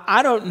 look,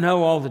 I don't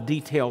know all the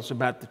details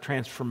about the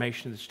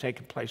transformation that's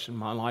taken place in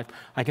my life.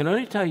 I can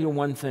only tell you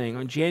one thing.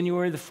 On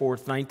January the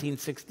 4th,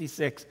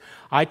 1966,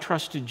 I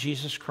trusted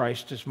Jesus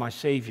Christ as my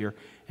Savior,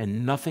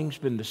 and nothing's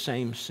been the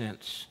same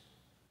since.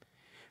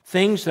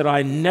 Things that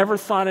I never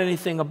thought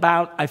anything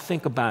about, I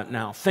think about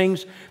now.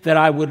 Things that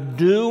I would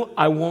do,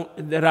 I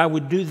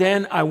would do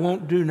then, I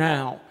won't do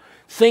now.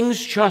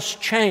 Things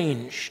just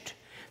changed.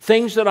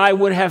 Things that I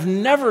would have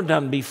never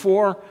done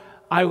before,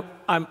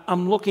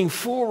 I'm looking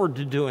forward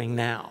to doing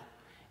now.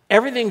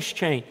 Everything's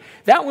changed.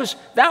 That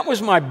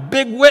was my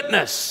big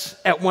witness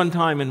at one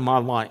time in my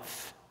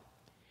life.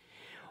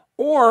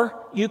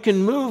 Or you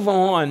can move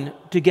on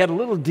to get a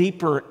little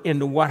deeper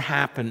into what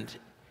happened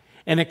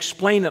and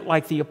explain it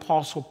like the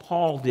Apostle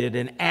Paul did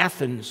in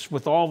Athens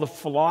with all the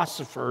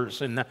philosophers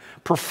and the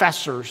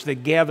professors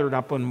that gathered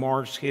up on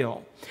Mars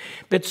Hill.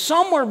 But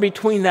somewhere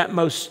between that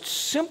most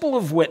simple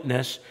of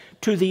witness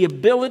to the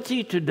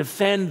ability to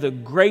defend the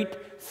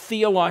great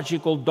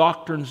theological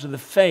doctrines of the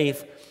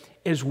faith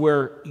is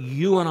where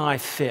you and I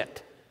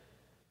fit.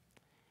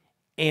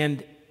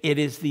 And it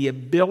is the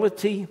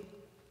ability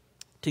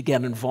to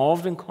get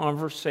involved in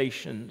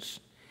conversations,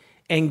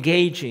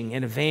 engaging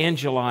and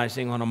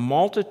evangelizing on a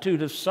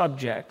multitude of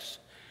subjects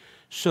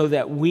so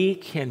that we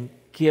can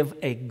give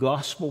a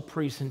gospel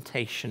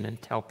presentation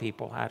and tell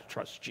people how to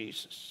trust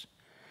Jesus.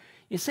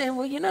 You say,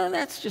 well,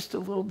 that's just a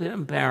little bit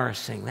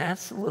embarrassing.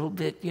 That's a little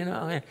bit,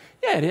 Yeah,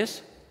 it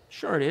is.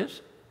 Sure it is.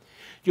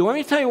 Do you want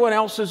me to tell you what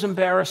else is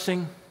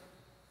embarrassing?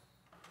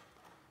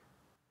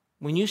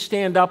 When you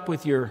stand up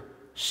with your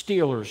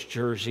Steelers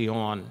jersey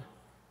on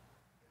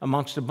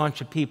amongst a bunch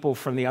of people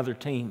from the other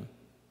team.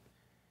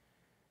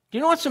 Do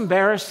you know what's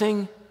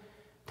embarrassing?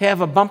 To have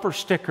a bumper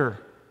sticker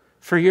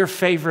for your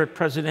favorite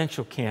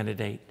presidential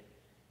candidate.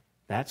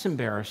 That's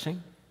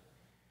embarrassing.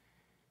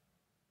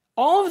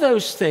 All of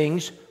those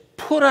things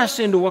put us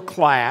into a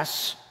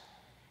class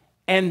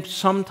and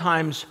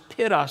sometimes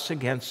pit us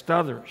against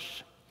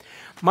others.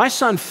 My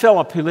son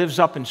Philip, who lives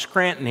up in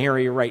Scranton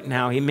area right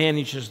now, he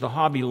manages the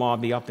Hobby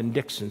Lobby up in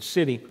Dixon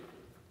City,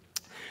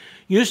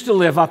 used to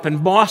live up in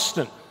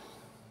Boston.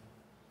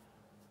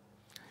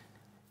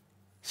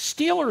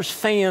 Steelers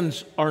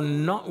fans are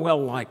not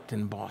well liked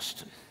in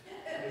Boston.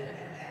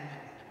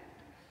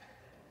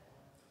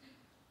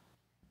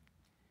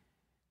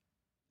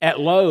 At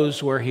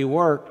Lowe's, where he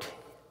worked,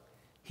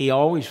 he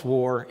always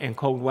wore, in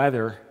cold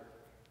weather,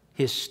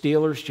 his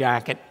Steelers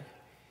jacket,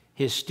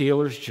 his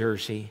Steelers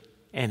jersey,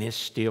 and his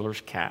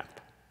Steelers cap.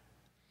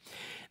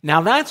 Now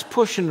that's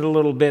pushing it a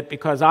little bit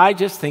because I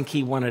just think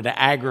he wanted to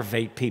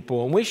aggravate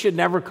people, and we should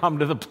never come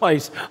to the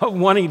place of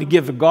wanting to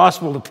give the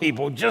gospel to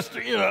people, just,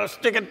 stick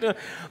it to.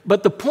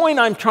 But the point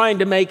I'm trying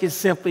to make is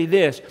simply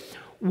this.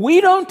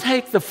 we don't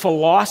take the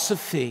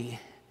philosophy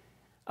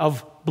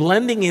of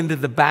blending into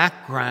the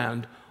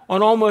background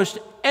on almost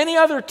any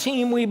other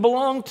team we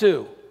belong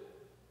to.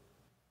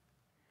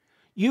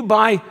 You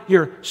buy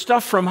your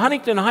stuff from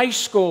Huntington High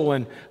School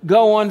and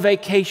go on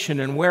vacation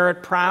and wear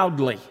it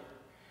proudly.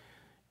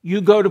 You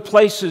go to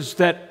places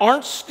that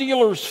aren't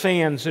Steelers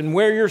fans and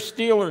wear your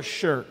Steelers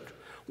shirt.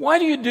 Why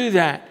do you do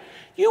that?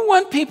 You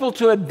want people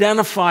to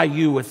identify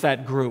you with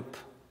that group.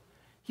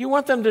 You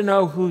want them to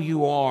know who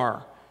you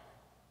are.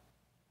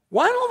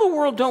 Why in all the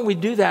world don't we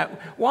do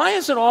that? Why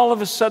is it all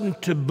of a sudden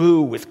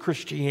taboo with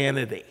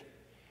Christianity?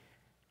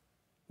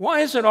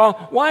 Why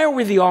are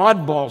we the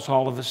oddballs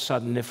all of a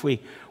sudden if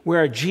we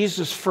wear a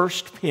Jesus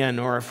First pin,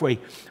 or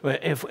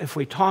if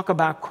we talk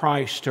about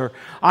Christ? Or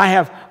I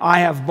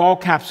have ball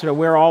caps that I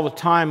wear all the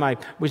time. I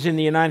was in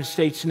the United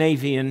States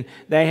Navy, and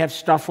they have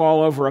stuff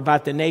all over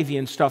about the Navy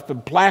and stuff,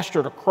 but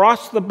plastered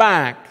across the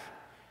back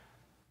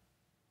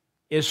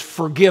is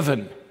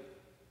forgiven.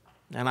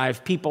 And I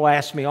have people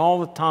ask me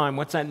all the time,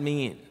 what's that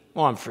mean?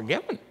 Well, I'm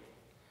forgiven.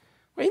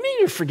 What do you mean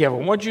you're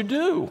forgiven? What'd you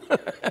do?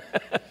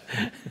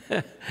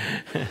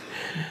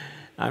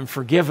 I'm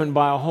forgiven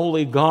by a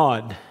holy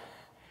God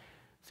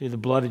through the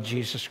blood of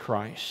Jesus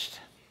Christ.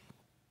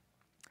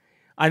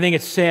 I think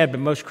it's sad, but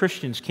most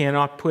Christians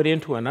cannot put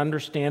into an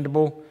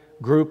understandable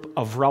group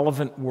of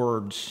relevant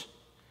words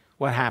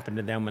what happened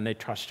to them when they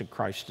trusted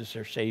Christ as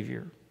their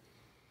Savior.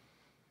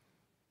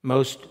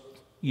 Most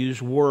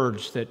use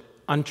words that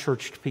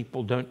unchurched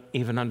people don't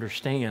even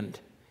understand,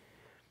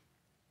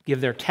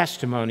 give their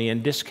testimony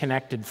in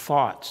disconnected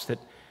thoughts that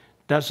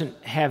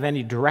doesn't have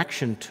any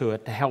direction to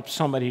it to help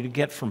somebody to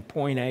get from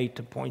point A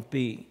to point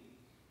B.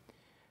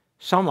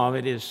 Some of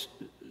it is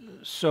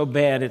so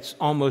bad it's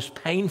almost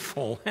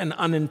painful and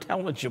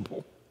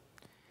unintelligible.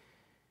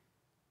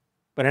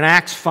 But in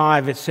Acts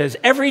 5 it says,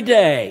 every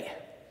day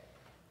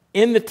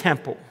in the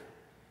temple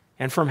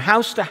and from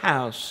house to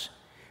house,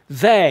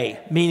 they,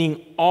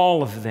 meaning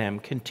all of them,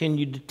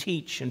 continued to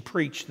teach and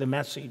preach the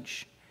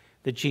message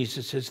that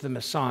Jesus is the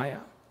Messiah.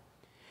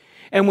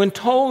 And when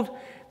told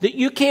that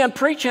you can't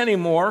preach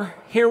anymore,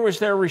 here was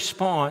their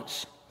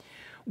response: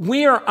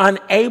 we are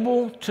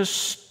unable to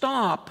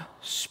stop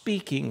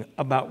speaking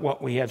about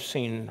what we have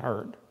seen and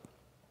heard.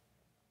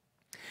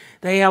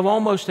 They have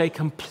almost a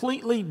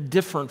completely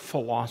different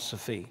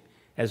philosophy,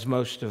 as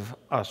most of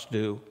us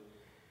do.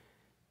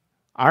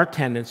 Our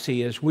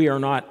tendency is we are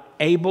not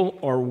able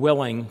or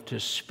willing to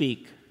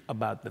speak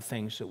about the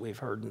things that we've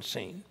heard and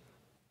seen.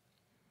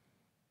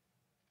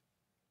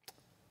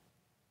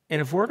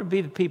 And if we're to be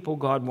the people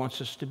God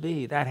wants us to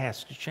be, that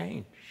has to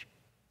change.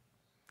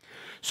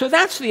 So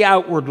that's the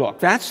outward look.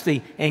 That's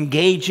the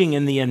engaging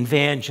and the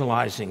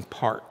evangelizing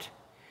part.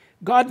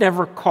 God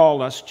never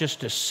called us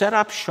just to set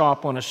up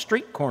shop on a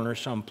street corner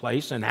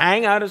someplace and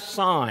hang out a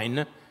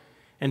sign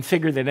and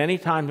figure that any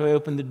time we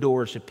open the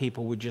doors that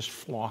people would just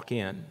flock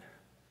in.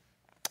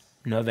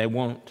 No, they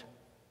won't.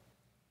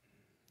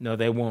 No,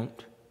 they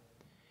won't.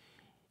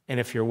 And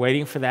if you're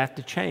waiting for that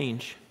to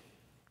change,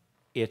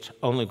 it's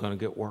only going to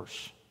get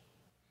worse.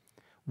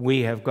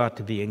 We have got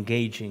to be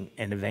engaging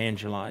and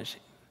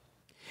evangelizing.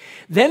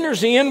 Then there's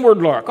the inward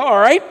look. All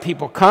right,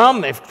 people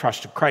come, they've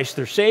trusted Christ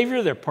their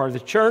Savior, they're part of the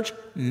church.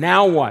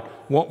 Now what?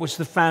 What was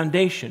the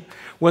foundation?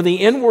 Well, the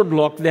inward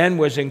look then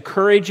was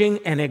encouraging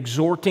and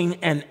exhorting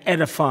and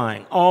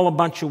edifying. All a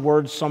bunch of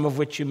words, some of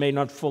which you may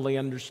not fully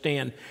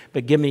understand,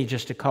 but give me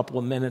just a couple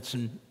of minutes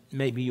and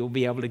maybe you'll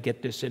be able to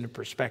get this into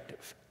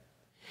perspective.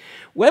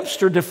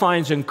 Webster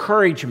defines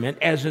encouragement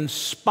as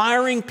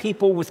inspiring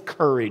people with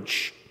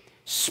courage,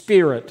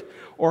 spirit,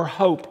 or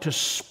hope to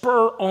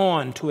spur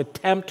on, to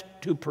attempt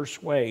to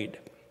persuade.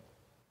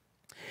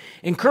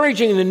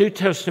 Encouraging in the New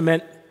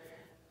Testament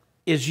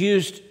is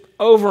used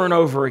over and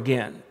over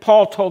again.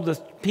 Paul told the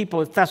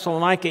people at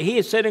Thessalonica, he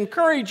had said,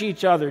 encourage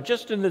each other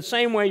just in the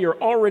same way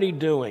you're already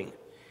doing.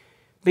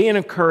 Be an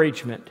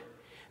encouragement.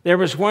 There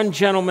was one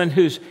gentleman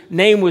whose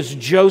name was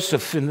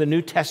Joseph in the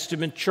New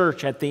Testament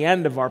church at the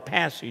end of our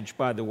passage,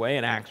 by the way,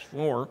 in Acts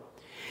 4.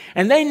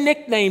 And they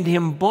nicknamed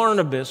him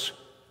Barnabas,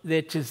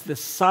 which is the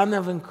son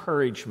of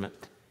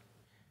encouragement.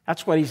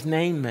 That's what his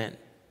name meant.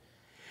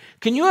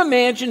 Can you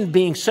imagine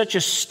being such a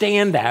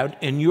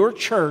standout in your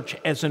church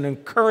as an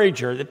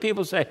encourager that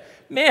people say,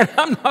 man,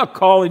 I'm not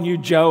calling you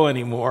Joe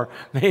anymore.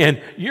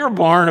 Man, you're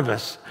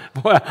Barnabas.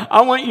 Boy,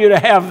 I want you to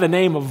have the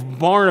name of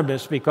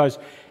Barnabas because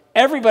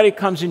everybody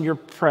comes in your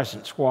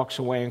presence, walks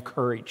away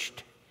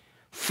encouraged,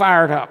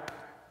 fired up,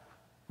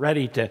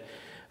 ready to,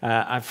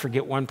 I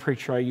forget one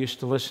preacher I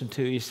used to listen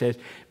to, he says,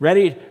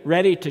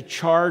 ready to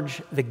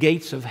charge the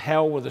gates of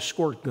hell with a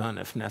squirt gun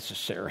if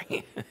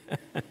necessary.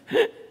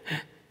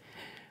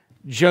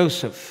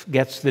 Joseph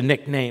gets the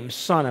nickname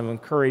son of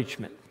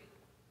encouragement.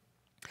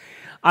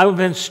 I've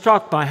been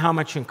struck by how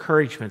much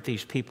encouragement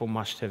these people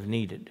must have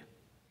needed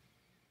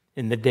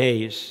in the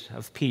days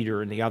of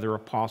Peter and the other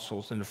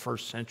apostles in the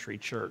first century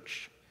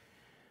church.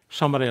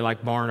 Somebody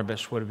like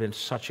Barnabas would have been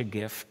such a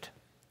gift.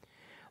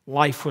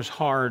 Life was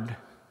hard,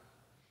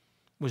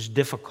 was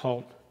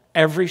difficult.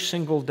 Every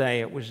single day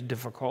it was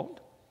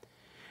difficult.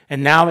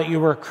 And now that you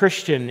were a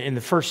Christian in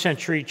the first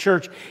century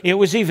church, it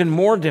was even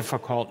more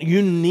difficult.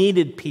 You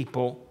needed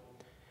people.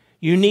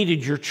 You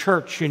needed your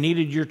church. You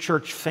needed your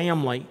church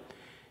family.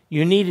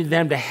 You needed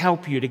them to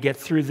help you to get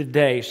through the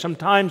day.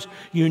 Sometimes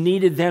you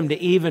needed them to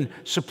even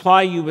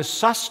supply you with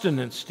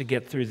sustenance to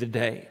get through the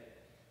day.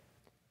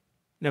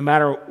 No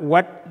matter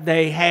what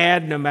they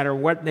had, no matter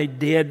what they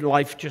did,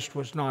 life just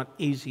was not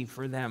easy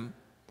for them.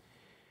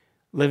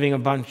 Living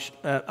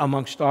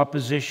amongst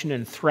opposition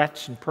and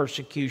threats and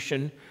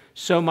persecution,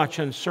 so much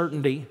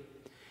uncertainty,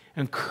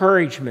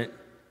 encouragement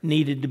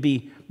needed to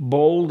be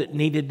bold. It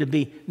needed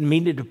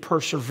to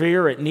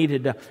persevere. It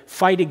needed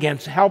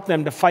to help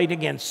them to fight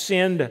against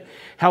sin, to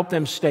help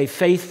them stay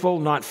faithful,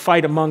 not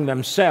fight among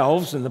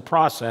themselves in the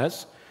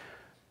process.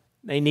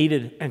 They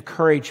needed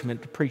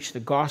encouragement to preach the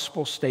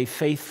gospel, stay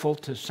faithful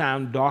to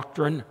sound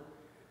doctrine.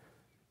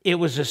 It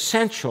was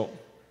essential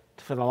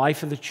for the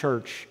life of the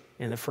church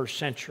in the first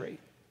century.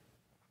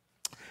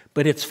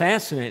 But it's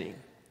fascinating.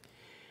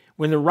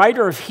 When the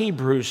writer of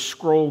Hebrews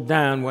scrolled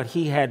down what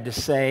he had to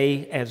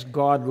say as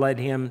God led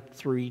him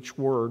through each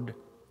word,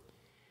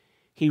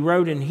 he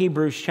wrote in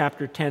Hebrews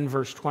chapter 10,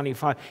 verse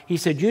 25, he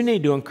said, you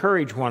need to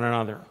encourage one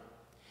another,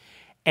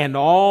 and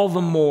all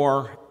the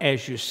more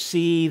as you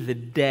see the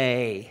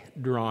day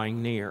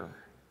drawing near.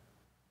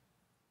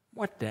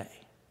 What day?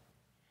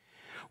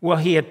 Well,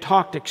 he had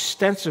talked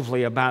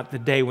extensively about the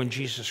day when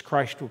Jesus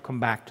Christ would come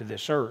back to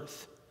this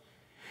earth.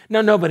 Now,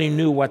 nobody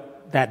knew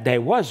what that day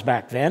was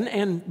back then,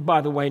 and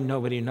by the way,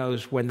 nobody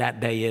knows when that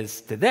day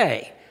is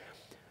today.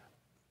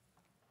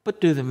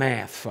 But do the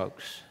math,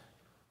 folks.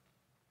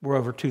 We're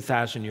over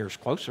 2,000 years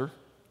closer.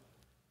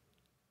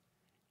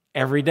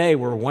 Every day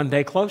we're one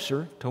day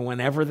closer to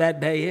whenever that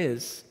day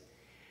is.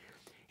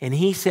 And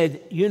he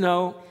said, you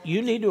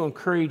need to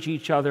encourage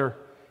each other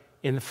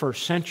in the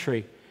first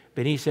century,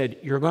 but he said,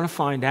 you're going to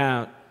find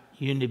out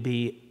you need to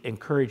be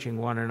encouraging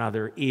one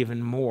another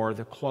even more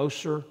the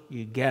closer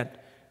you get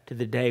to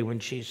the day when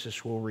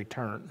Jesus will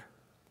return.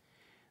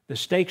 The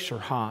stakes are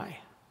high.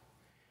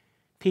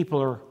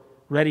 People are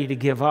ready to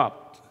give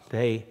up.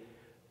 They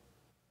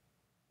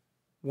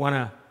want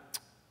to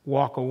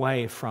walk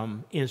away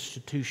from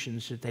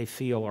institutions that they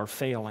feel are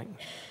failing.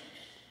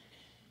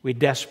 We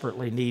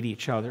desperately need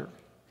each other.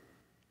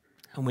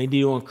 And we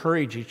need to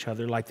encourage each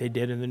other like they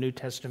did in the New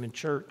Testament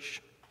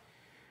church.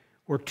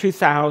 We're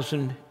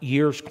 2,000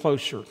 years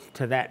closer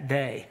to that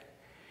day,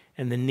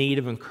 and the need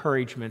of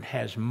encouragement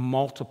has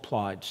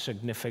multiplied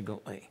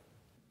significantly.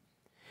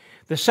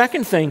 The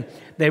second thing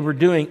they were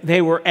doing,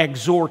 they were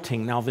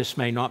exhorting. Now, this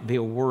may not be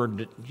a word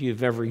that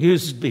you've ever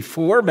used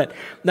before, but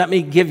let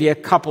me give you a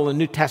couple of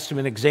New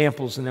Testament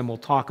examples, and then we'll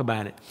talk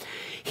about it.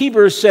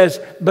 Hebrews says,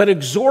 but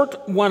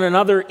exhort one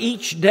another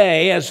each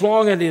day, as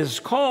long as it is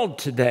called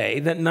today,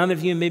 that none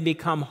of you may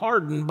become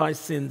hardened by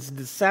sin's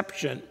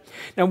deception.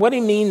 Now, what he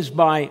means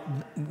by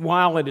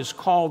while it is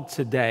called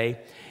today,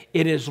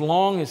 it is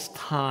long as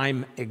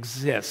time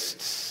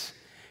exists.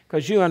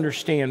 Because you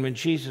understand, when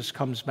Jesus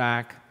comes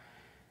back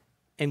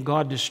and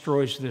God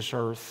destroys this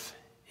earth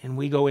and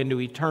we go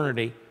into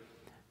eternity,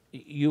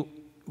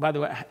 by the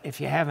way, if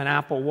you have an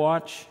Apple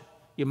Watch,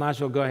 you might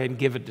as well go ahead and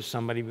give it to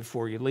somebody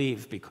before you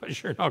leave,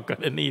 because you're not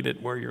going to need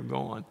it where you're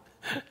going.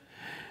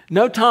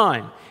 No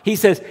time. He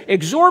says,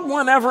 exhort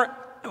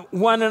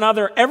one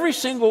another every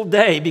single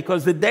day,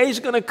 because the day's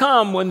going to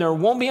come when there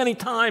won't be any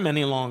time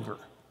any longer.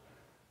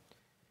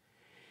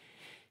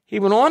 He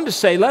went on to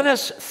say, let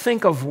us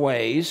think of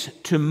ways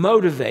to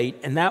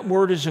motivate, and that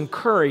word is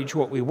encourage,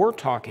 what we were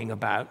talking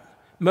about,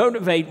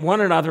 motivate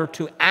one another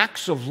to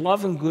acts of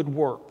love and good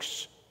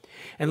works.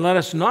 And let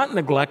us not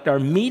neglect our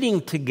meeting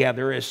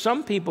together as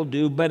some people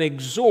do, but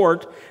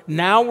exhort.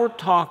 Now we're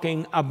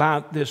talking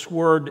about this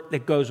word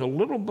that goes a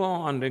little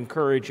beyond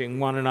encouraging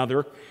one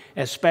another,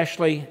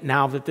 especially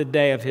now that the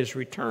day of his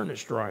return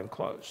is drawing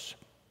close.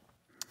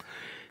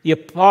 The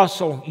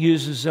apostle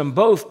uses them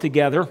both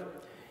together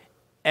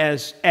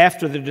as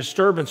after the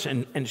disturbance,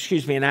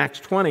 in Acts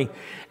 20,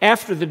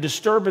 after the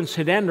disturbance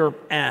had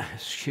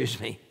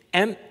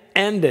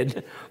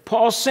ended,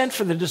 Paul sent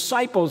for the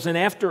disciples, and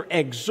after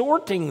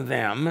exhorting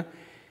them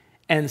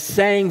and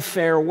saying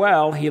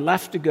farewell, he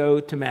left to go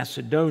to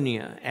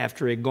Macedonia.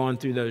 After he had gone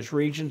through those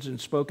regions and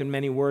spoken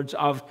many words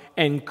of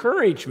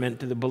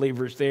encouragement to the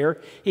believers there,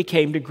 he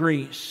came to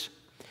Greece.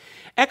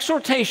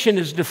 Exhortation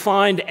is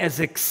defined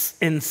as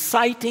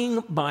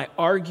inciting by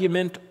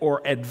argument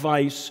or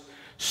advice,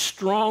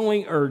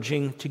 strongly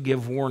urging to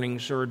give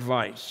warnings or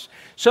advice.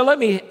 So let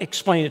me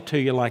explain it to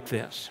you like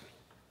this.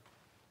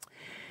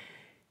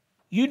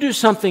 You do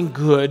something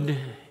good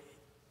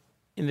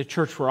in the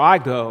church where I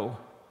go,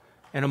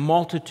 and a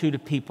multitude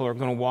of people are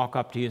going to walk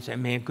up to you and say,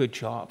 man, good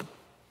job.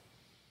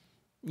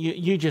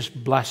 You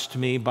just blessed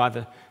me by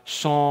the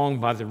song,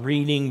 by the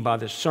reading, by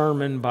the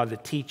sermon, by the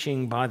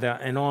teaching,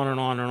 and on and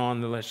on and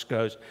on the list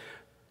goes.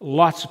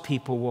 Lots of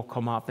people will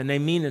come up, and they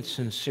mean it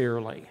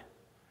sincerely.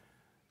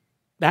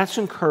 That's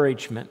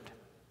encouragement.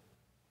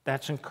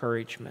 That's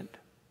encouragement.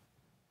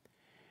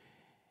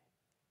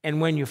 And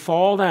when you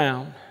fall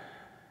down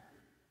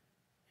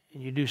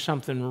and you do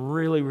something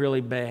really,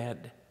 really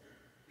bad,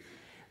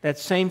 that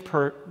same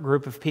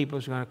group of people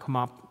is going to come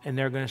up and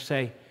they're going to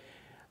say,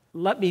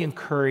 let me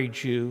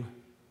encourage you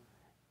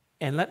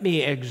and let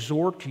me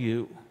exhort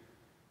you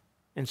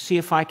and see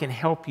if I can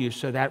help you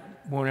so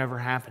that won't ever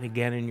happen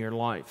again in your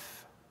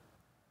life.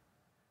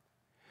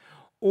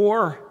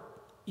 Or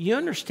you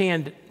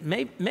understand,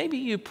 maybe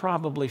you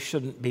probably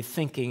shouldn't be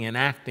thinking and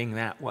acting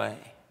that way.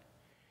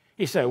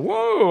 You say,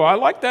 whoa, I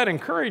like that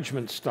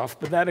encouragement stuff,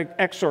 but that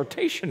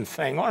exhortation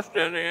thing, well,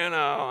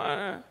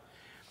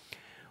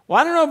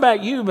 I don't know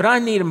about you, but I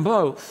need them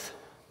both.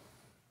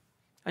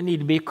 I need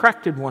to be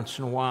corrected once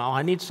in a while.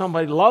 I need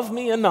somebody to love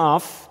me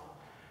enough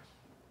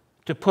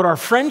to put our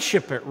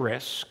friendship at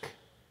risk,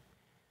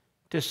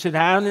 to sit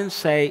down and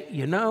say,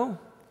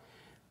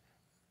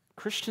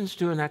 Christians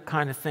doing that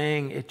kind of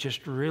thing, it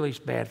just really is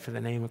bad for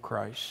the name of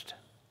Christ.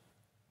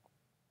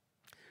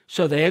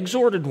 So they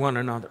exhorted one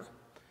another.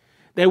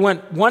 They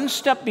went one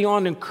step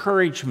beyond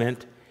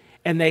encouragement,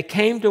 and they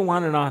came to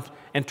one another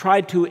and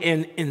tried to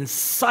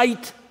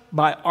incite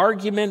by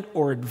argument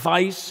or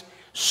advice,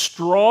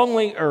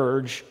 strongly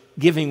urge,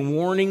 giving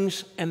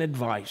warnings and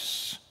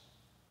advice.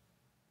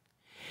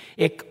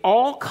 It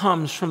all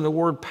comes from the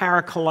word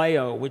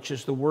parakaleo, which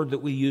is the word that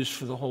we use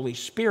for the Holy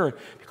Spirit,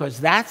 because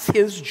that's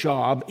his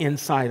job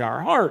inside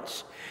our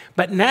hearts.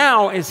 But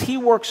now, as he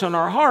works on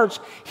our hearts,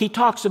 he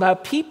talks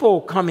about people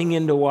coming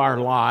into our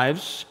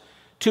lives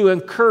to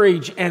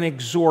encourage and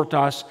exhort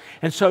us.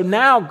 And so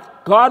now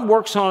God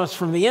works on us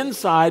from the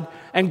inside,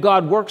 and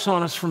God works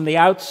on us from the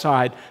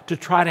outside to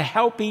try to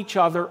help each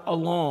other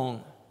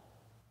along.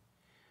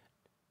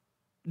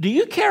 Do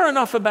you care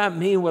enough about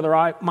me whether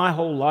my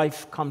whole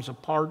life comes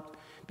apart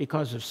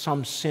because of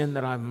some sin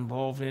that I'm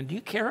involved in? Do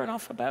you care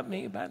enough about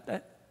me about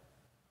that?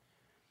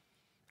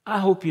 I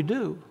hope you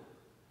do.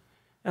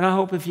 And I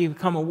hope if you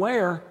become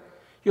aware,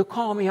 you'll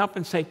call me up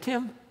and say,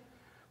 Tim,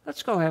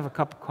 let's go have a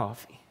cup of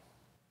coffee.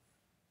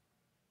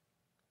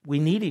 We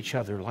need each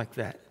other like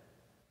that.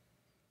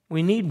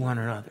 We need one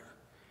another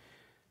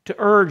to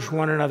urge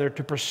one another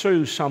to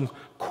pursue some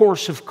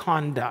course of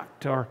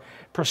conduct or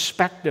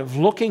perspective,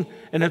 looking,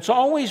 and it's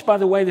always, by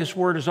the way, this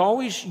word is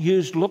always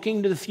used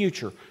looking to the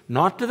future,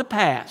 not to the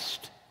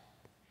past.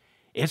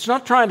 It's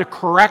not trying to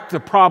correct the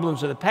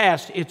problems of the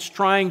past, it's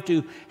trying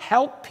to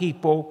help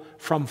people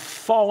from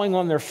falling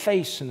on their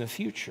face in the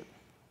future.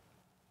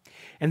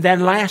 And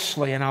then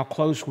lastly, and I'll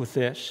close with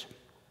this,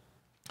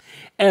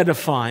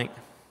 edifying.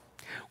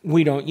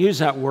 We don't use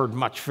that word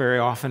much very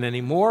often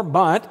anymore,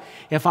 but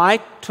if I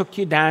took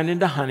you down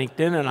into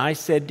Huntington and I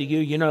said to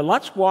you,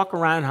 let's walk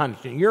around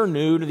Huntington. You're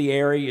new to the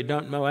area, you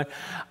don't know it.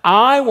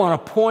 I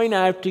want to point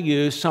out to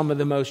you some of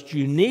the most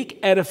unique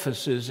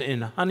edifices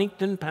in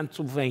Huntington,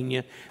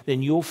 Pennsylvania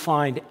than you'll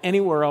find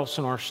anywhere else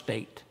in our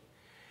state.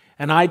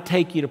 And I'd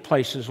take you to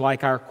places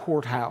like our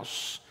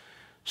courthouse,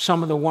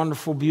 some of the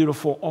wonderful,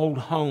 beautiful old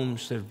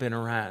homes that have been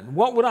around.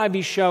 What would I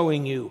be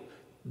showing you?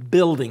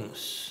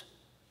 Buildings.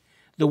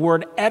 The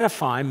word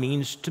edify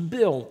means to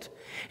build.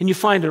 And you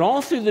find it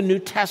all through the New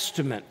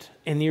Testament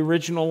in the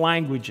original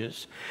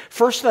languages.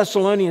 1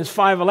 Thessalonians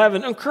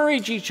 5:11,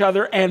 encourage each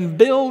other and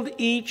build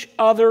each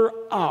other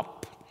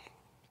up.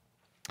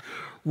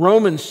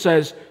 Romans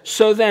says,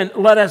 so then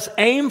let us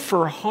aim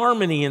for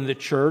harmony in the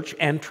church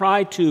and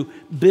try to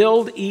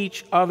build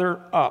each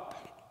other up.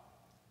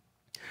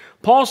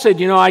 Paul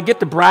said, I get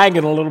to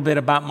bragging a little bit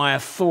about my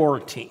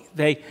authority.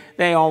 They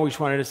always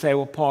wanted to say,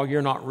 well, Paul,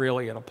 you're not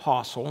really an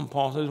apostle. And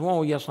Paul says,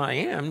 well, yes, I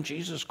am.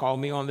 Jesus called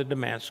me on the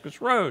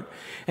Damascus Road.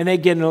 And they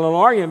get in a little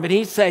argument. But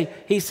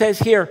he says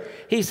here,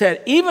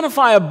 even if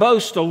I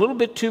boast a little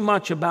bit too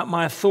much about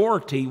my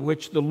authority,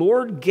 which the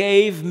Lord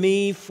gave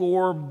me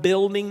for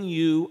building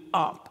you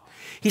up.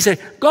 He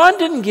said, God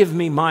didn't give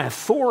me my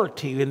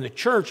authority in the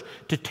church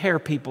to tear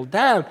people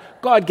down.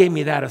 God gave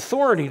me that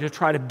authority to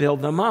try to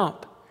build them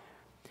up.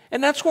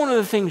 And that's one of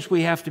the things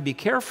we have to be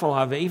careful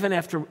of, even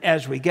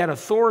as we get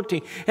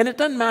authority. And it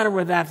doesn't matter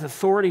whether that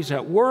authority is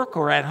at work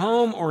or at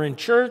home or in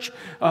church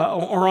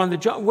or on the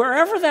job,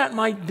 wherever that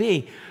might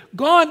be.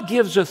 God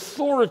gives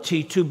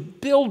authority to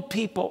build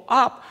people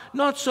up,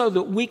 not so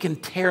that we can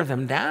tear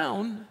them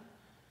down.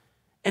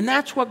 And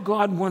that's what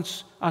God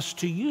wants us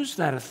to use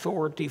that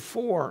authority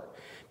for.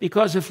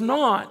 Because if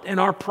not, and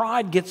our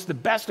pride gets the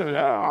best of it,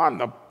 I'm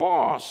the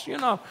boss,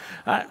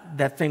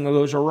 that thing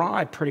goes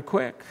awry pretty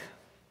quick.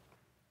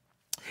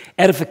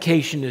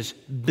 Edification is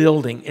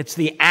building. It's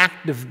the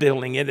act of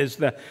building. It is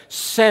the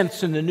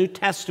sense in the New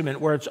Testament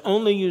where it's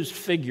only used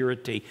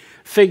figuratively.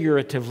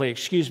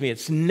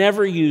 It's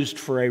never used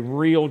for a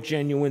real,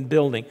 genuine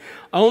building.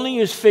 Only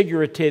used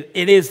figurative.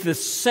 It is the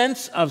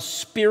sense of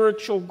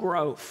spiritual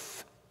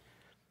growth.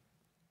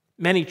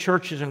 Many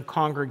churches and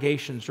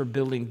congregations are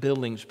building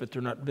buildings, but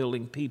they're not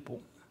building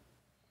people.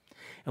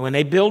 And when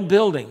they build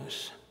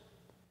buildings,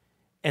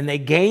 and they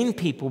gain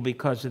people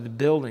because of the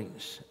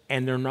buildings,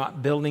 and they're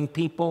not building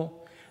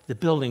people, the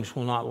buildings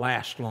will not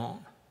last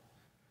long.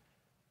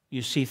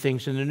 You see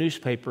things in the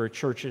newspaper at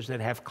churches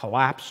that have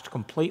collapsed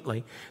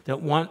completely,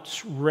 that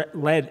once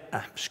ran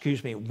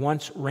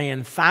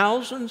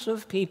thousands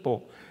of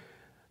people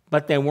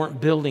but they weren't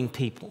building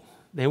people.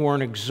 They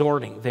weren't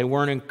exhorting. They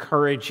weren't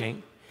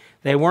encouraging.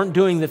 They weren't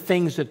doing the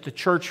things that the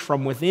church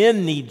from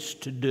within needs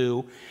to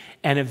do,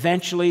 and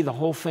eventually the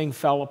whole thing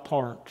fell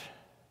apart.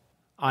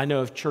 I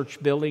know of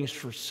church buildings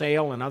for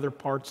sale in other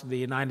parts of the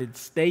United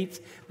States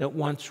that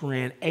once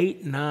ran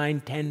 8,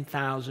 9,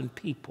 10,000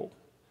 people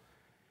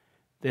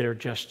that are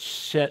just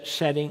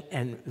setting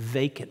and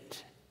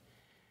vacant.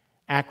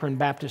 Akron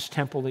Baptist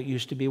Temple, that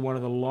used to be one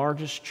of the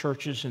largest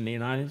churches in the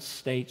United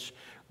States,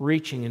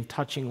 reaching and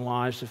touching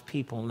lives of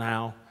people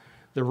now,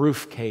 the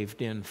roof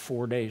caved in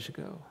 4 days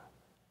ago.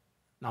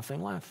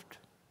 Nothing left.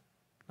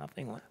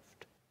 Nothing left.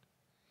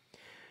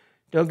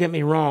 Don't get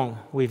me wrong,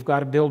 we've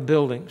got to build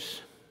buildings.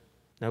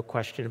 No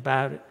question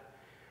about it.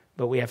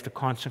 But we have to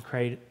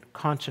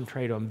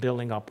concentrate on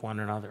building up one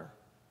another.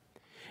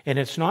 And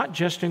it's not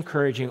just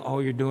encouraging, oh,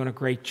 you're doing a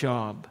great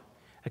job.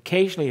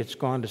 Occasionally it's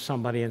gone to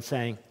somebody and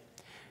saying,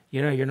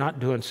 you know, you're not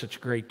doing such a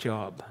great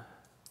job.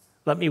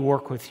 Let me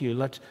work with you.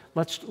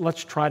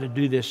 Let's try to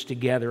do this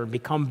together and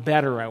become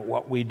better at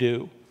what we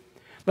do.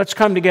 Let's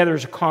come together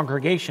as a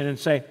congregation and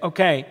say,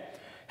 okay,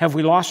 have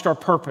we lost our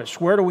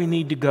purpose? Where do we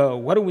need to go?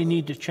 What do we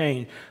need to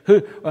change?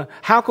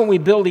 How can we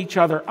build each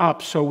other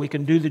up so we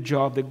can do the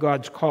job that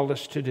God's called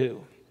us to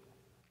do?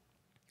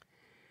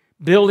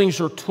 Buildings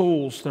are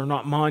tools, they're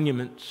not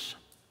monuments.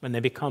 When they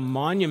become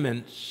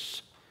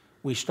monuments,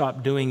 we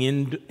stop doing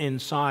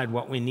inside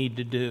what we need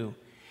to do.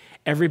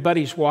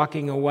 Everybody's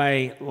walking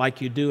away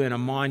like you do in a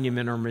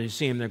monument or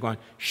museum. They're going,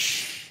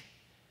 shh,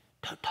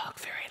 don't talk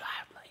very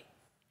loudly.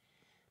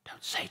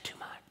 Don't say too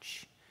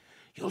much.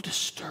 You'll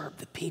disturb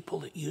the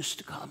people that used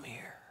to come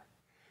here,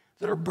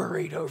 that are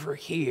buried over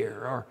here,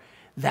 or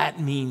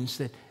that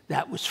means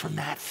that was from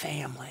that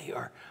family,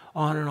 or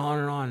on and on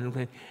and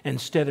on.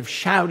 Instead of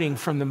shouting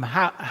from the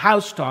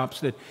housetops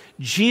that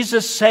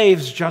Jesus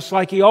saves just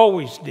like he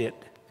always did.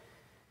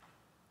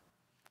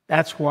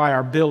 That's why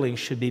our buildings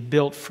should be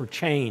built for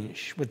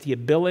change, with the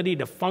ability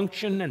to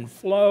function and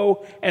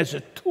flow as a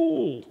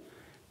tool,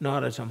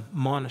 not as a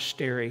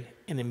monastery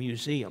and a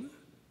museum.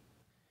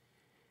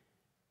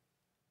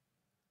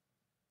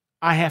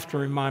 I have to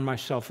remind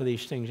myself of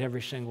these things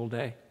every single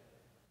day.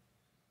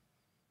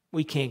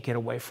 We can't get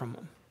away from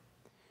them.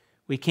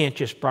 We can't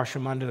just brush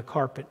them under the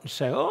carpet and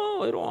say,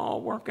 oh, it'll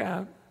all work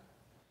out.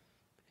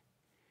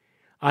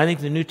 I think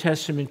the New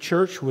Testament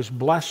church was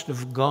blessed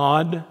of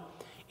God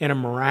in a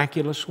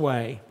miraculous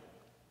way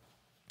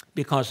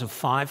because of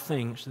 5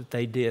 things that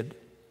they did.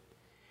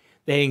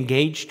 They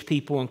engaged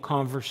people in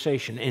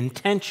conversation,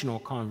 intentional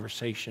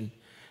conversation,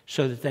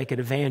 so that they could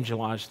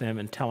evangelize them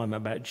and tell them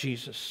about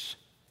Jesus.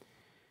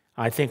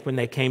 I think when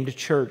they came to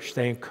church,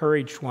 they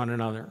encouraged one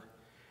another.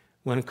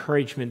 When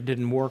encouragement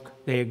didn't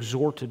work, they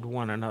exhorted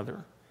one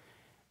another.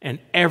 And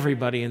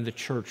everybody in the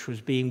church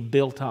was being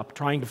built up,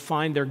 trying to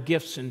find their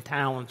gifts and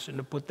talents and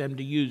to put them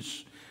to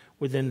use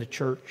within the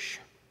church.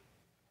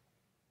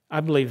 I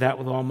believe that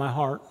with all my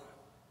heart.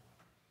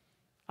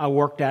 I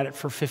worked at it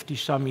for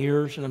 50-some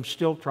years, and I'm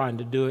still trying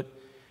to do it.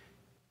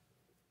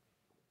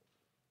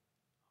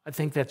 I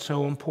think that's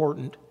so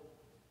important.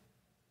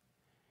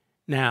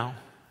 Now,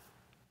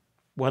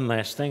 one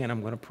last thing, and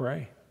I'm going to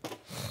pray.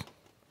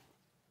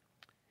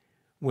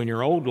 When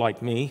you're old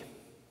like me,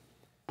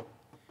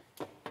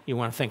 you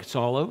want to think it's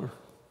all over.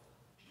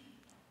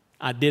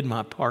 I did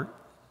my part.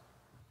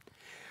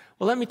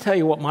 Well, let me tell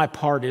you what my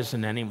part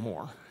isn't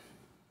anymore.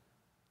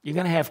 You're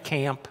going to have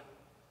camp.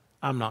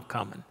 I'm not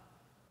coming.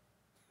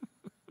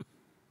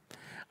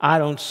 I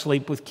don't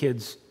sleep with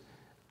kids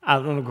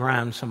out on the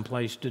ground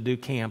someplace to do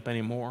camp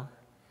anymore.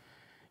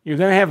 You're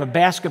going to have a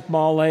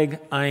basketball leg.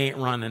 I ain't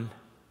running.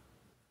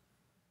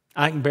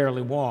 I can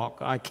barely walk.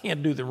 I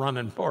can't do the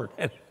running part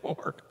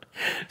anymore.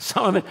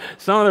 Some of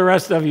the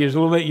rest of you is a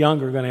little bit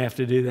younger are going to have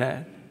to do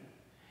that.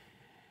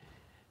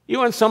 You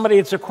want somebody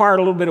that's acquired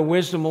a little bit of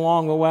wisdom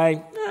along the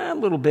way? A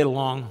little bit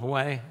along the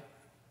way.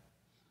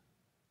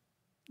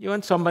 You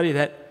want somebody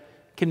that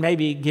can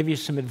maybe give you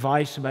some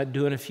advice about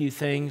doing a few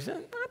things? I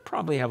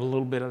probably have a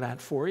little bit of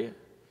that for you.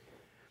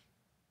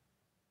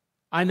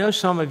 I know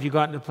some of you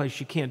got into a place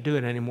you can't do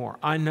it anymore.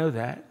 I know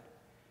that.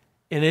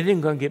 And it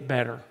isn't going to get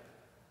better.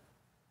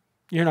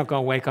 You're not going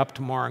to wake up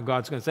tomorrow and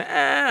God's going to say,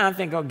 I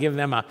think I'll give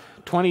them a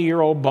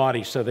 20-year-old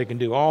body so they can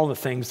do all the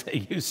things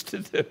they used to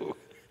do.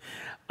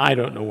 I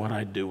don't know what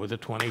I'd do with a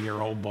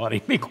 20-year-old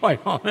body, to be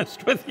quite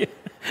honest with you.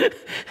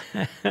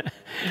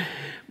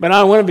 But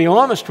I want to be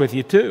honest with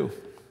you, too.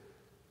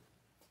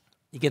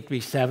 You get to be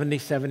 70,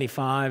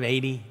 75,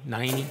 80,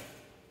 90.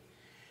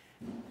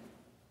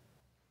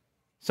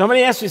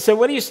 Somebody asked me, said,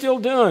 what are you still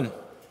doing? I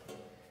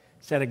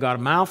said, I got a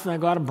mouth and I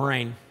got a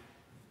brain.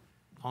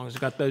 As long as I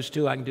got those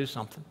two, I can do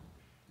something.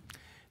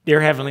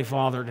 Dear Heavenly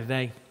Father,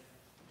 today,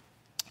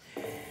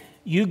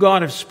 you,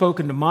 God, have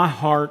spoken to my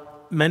heart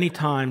many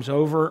times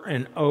over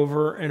and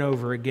over and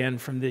over again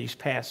from these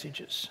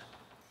passages.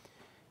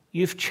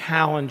 You've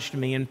challenged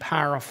me in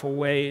powerful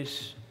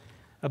ways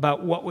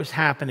about what was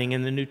happening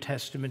in the New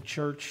Testament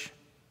church,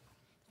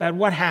 about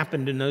what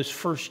happened in those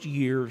first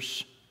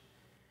years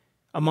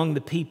among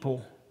the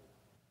people.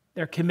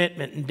 their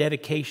commitment and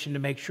dedication to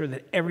make sure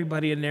that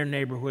everybody in their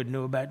neighborhood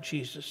knew about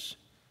Jesus.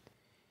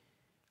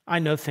 I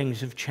know things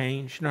have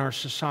changed and our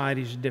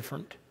society is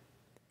different.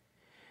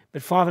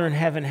 But Father in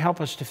heaven,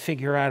 help us to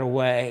figure out a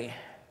way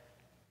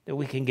that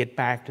we can get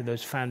back to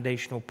those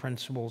foundational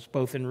principles,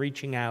 both in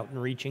reaching out and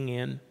reaching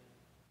in.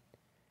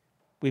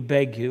 We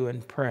beg you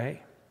and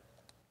pray.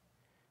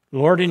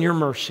 Lord, in your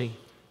mercy,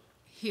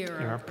 Hear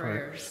our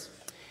prayers.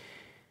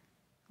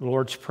 The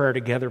Lord's Prayer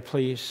together,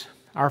 please.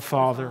 Our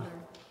Father,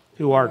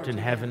 who art in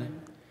heaven,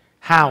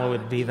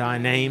 hallowed be thy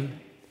name.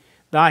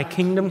 Thy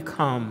kingdom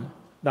come,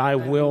 thy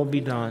will be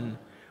done,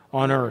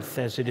 on earth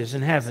as it is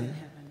in heaven.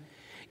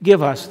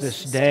 Give us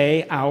this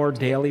day our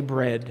daily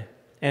bread,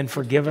 and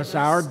forgive us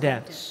our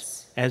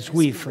debts as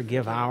we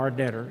forgive our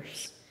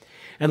debtors.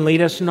 And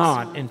lead us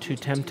not into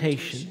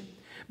temptation,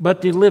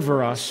 but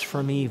deliver us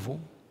from evil.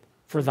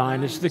 For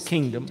thine is the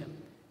kingdom,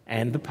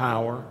 and the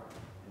power,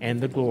 and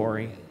the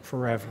glory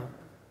forever.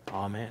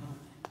 Amen.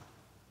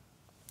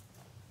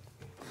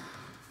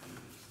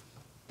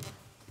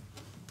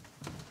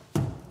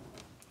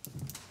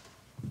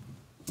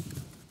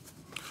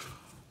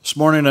 This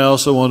morning I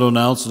also want to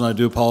announce, and I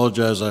do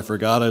apologize, I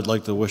forgot, I'd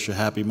like to wish a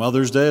happy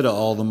Mother's Day to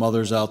all the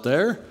mothers out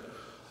there.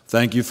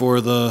 Thank you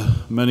for the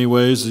many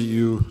ways that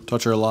you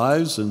touch our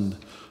lives and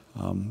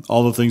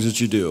all the things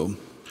that you do.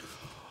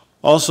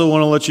 Also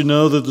want to let you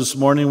know that this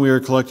morning we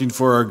are collecting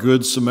for our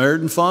Good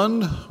Samaritan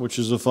Fund, which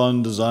is a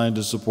fund designed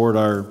to support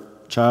our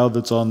child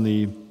that's on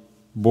the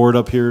board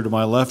up here to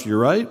my left, your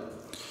right.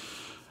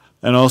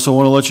 And also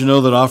want to let you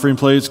know that offering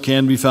plates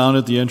can be found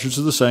at the entrance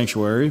of the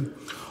sanctuary,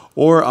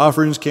 or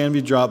offerings can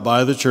be dropped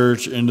by the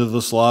church into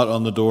the slot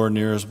on the door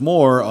nearest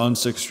Moore on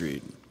 6th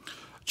Street.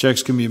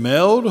 Checks can be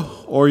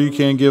mailed, or you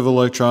can give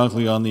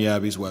electronically on the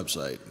Abbey's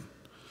website.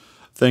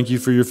 Thank you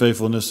for your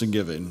faithfulness in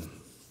giving.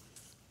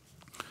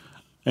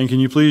 And can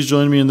you please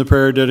join me in the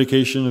prayer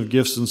dedication of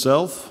gifts and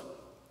self?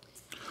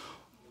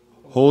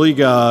 Holy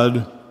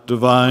God,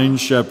 divine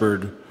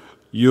shepherd,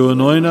 you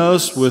anoint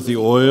us with the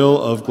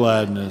oil of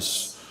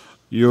gladness.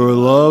 Your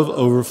love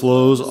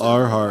overflows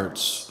our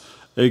hearts.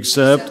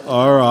 Accept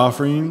our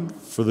offering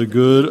for the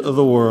good of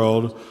the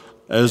world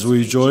as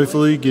we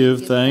joyfully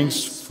give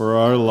thanks for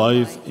our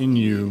life in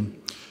you.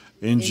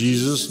 In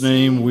Jesus'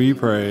 name we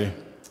pray.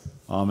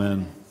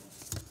 Amen.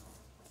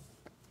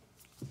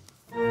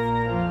 Who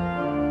will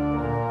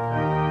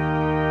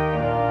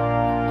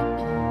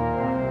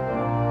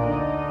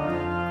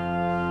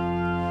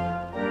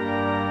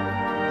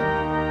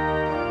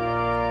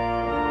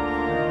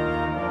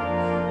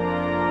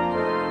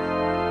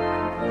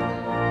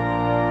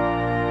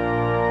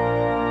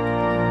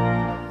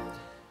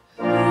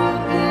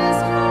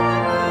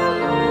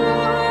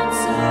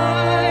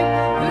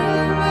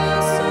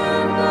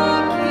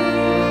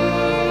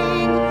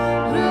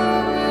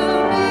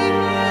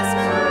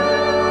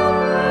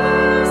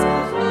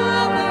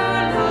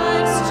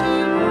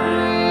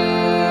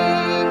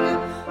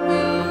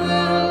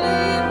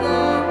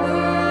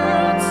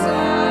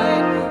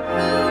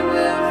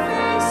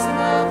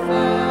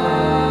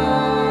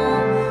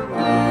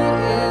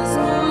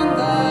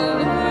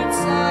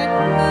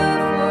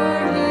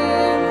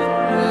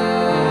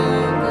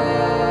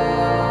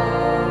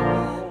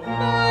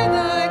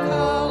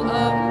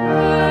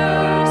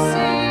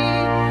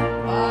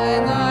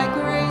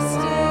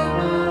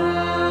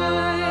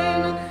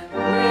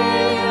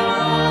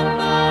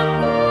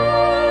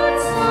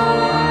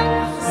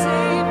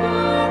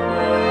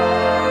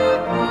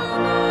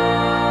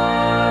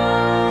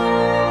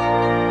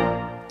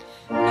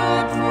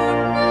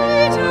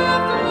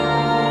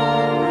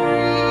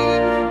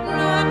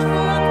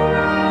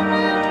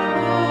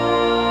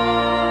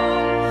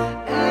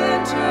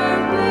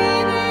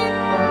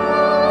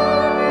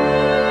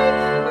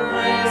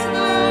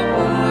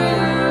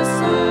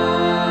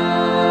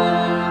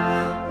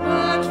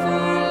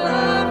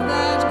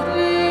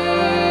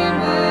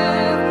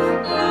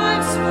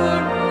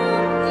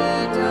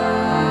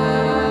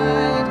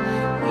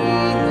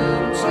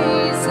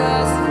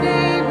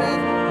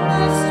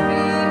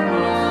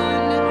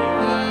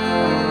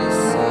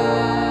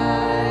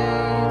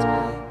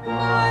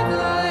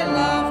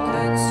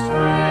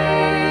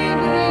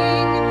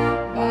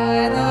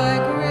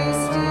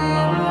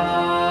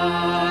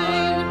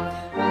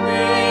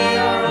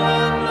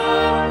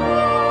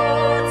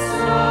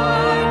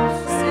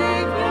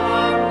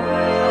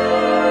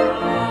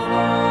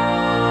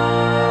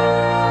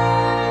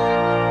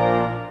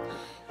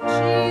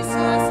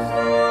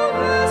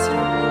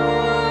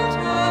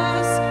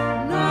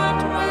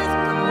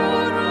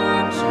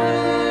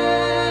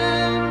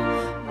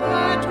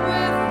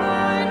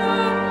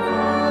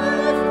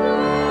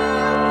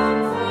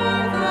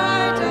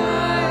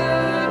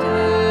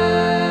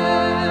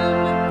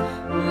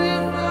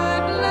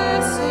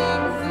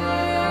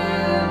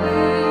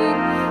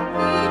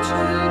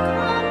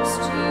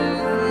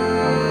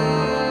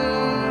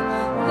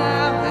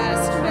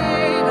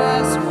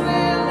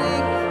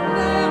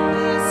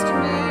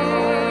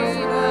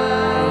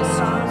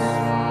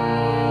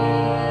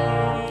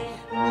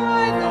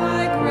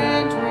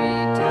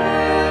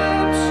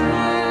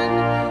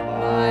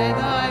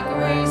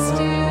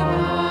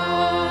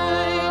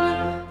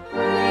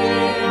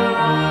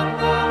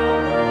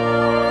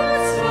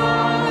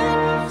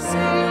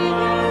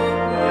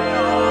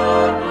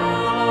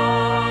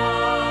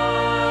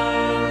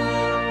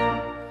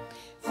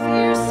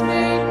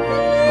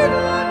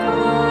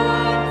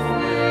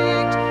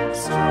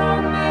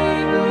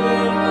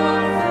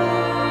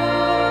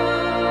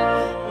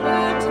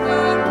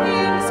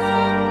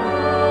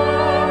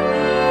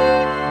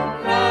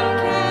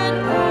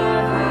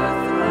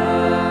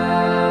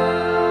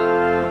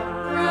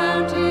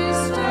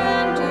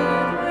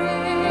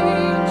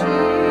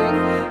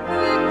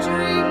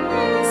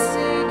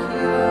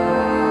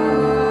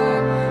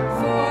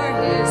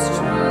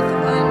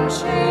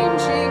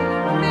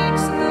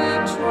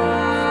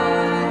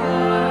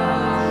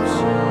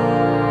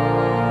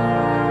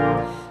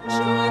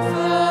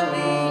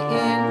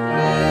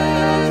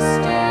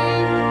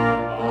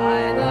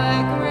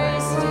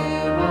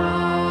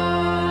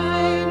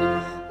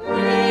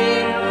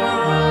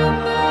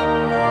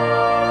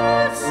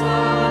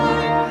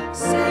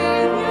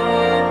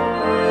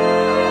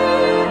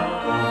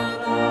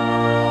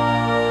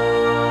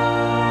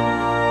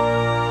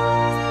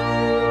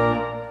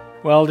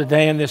Well,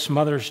 today in this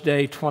Mother's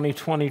Day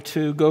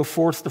 2022, go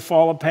forth to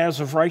follow paths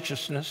of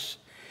righteousness.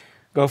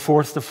 Go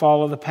forth to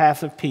follow the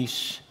path of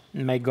peace.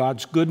 And may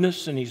God's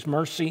goodness and His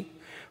mercy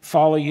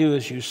follow you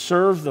as you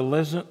serve the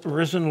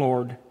risen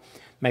Lord.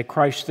 May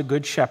Christ the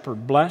Good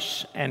Shepherd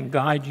bless and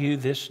guide you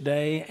this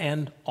day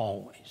and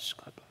always.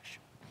 God bless.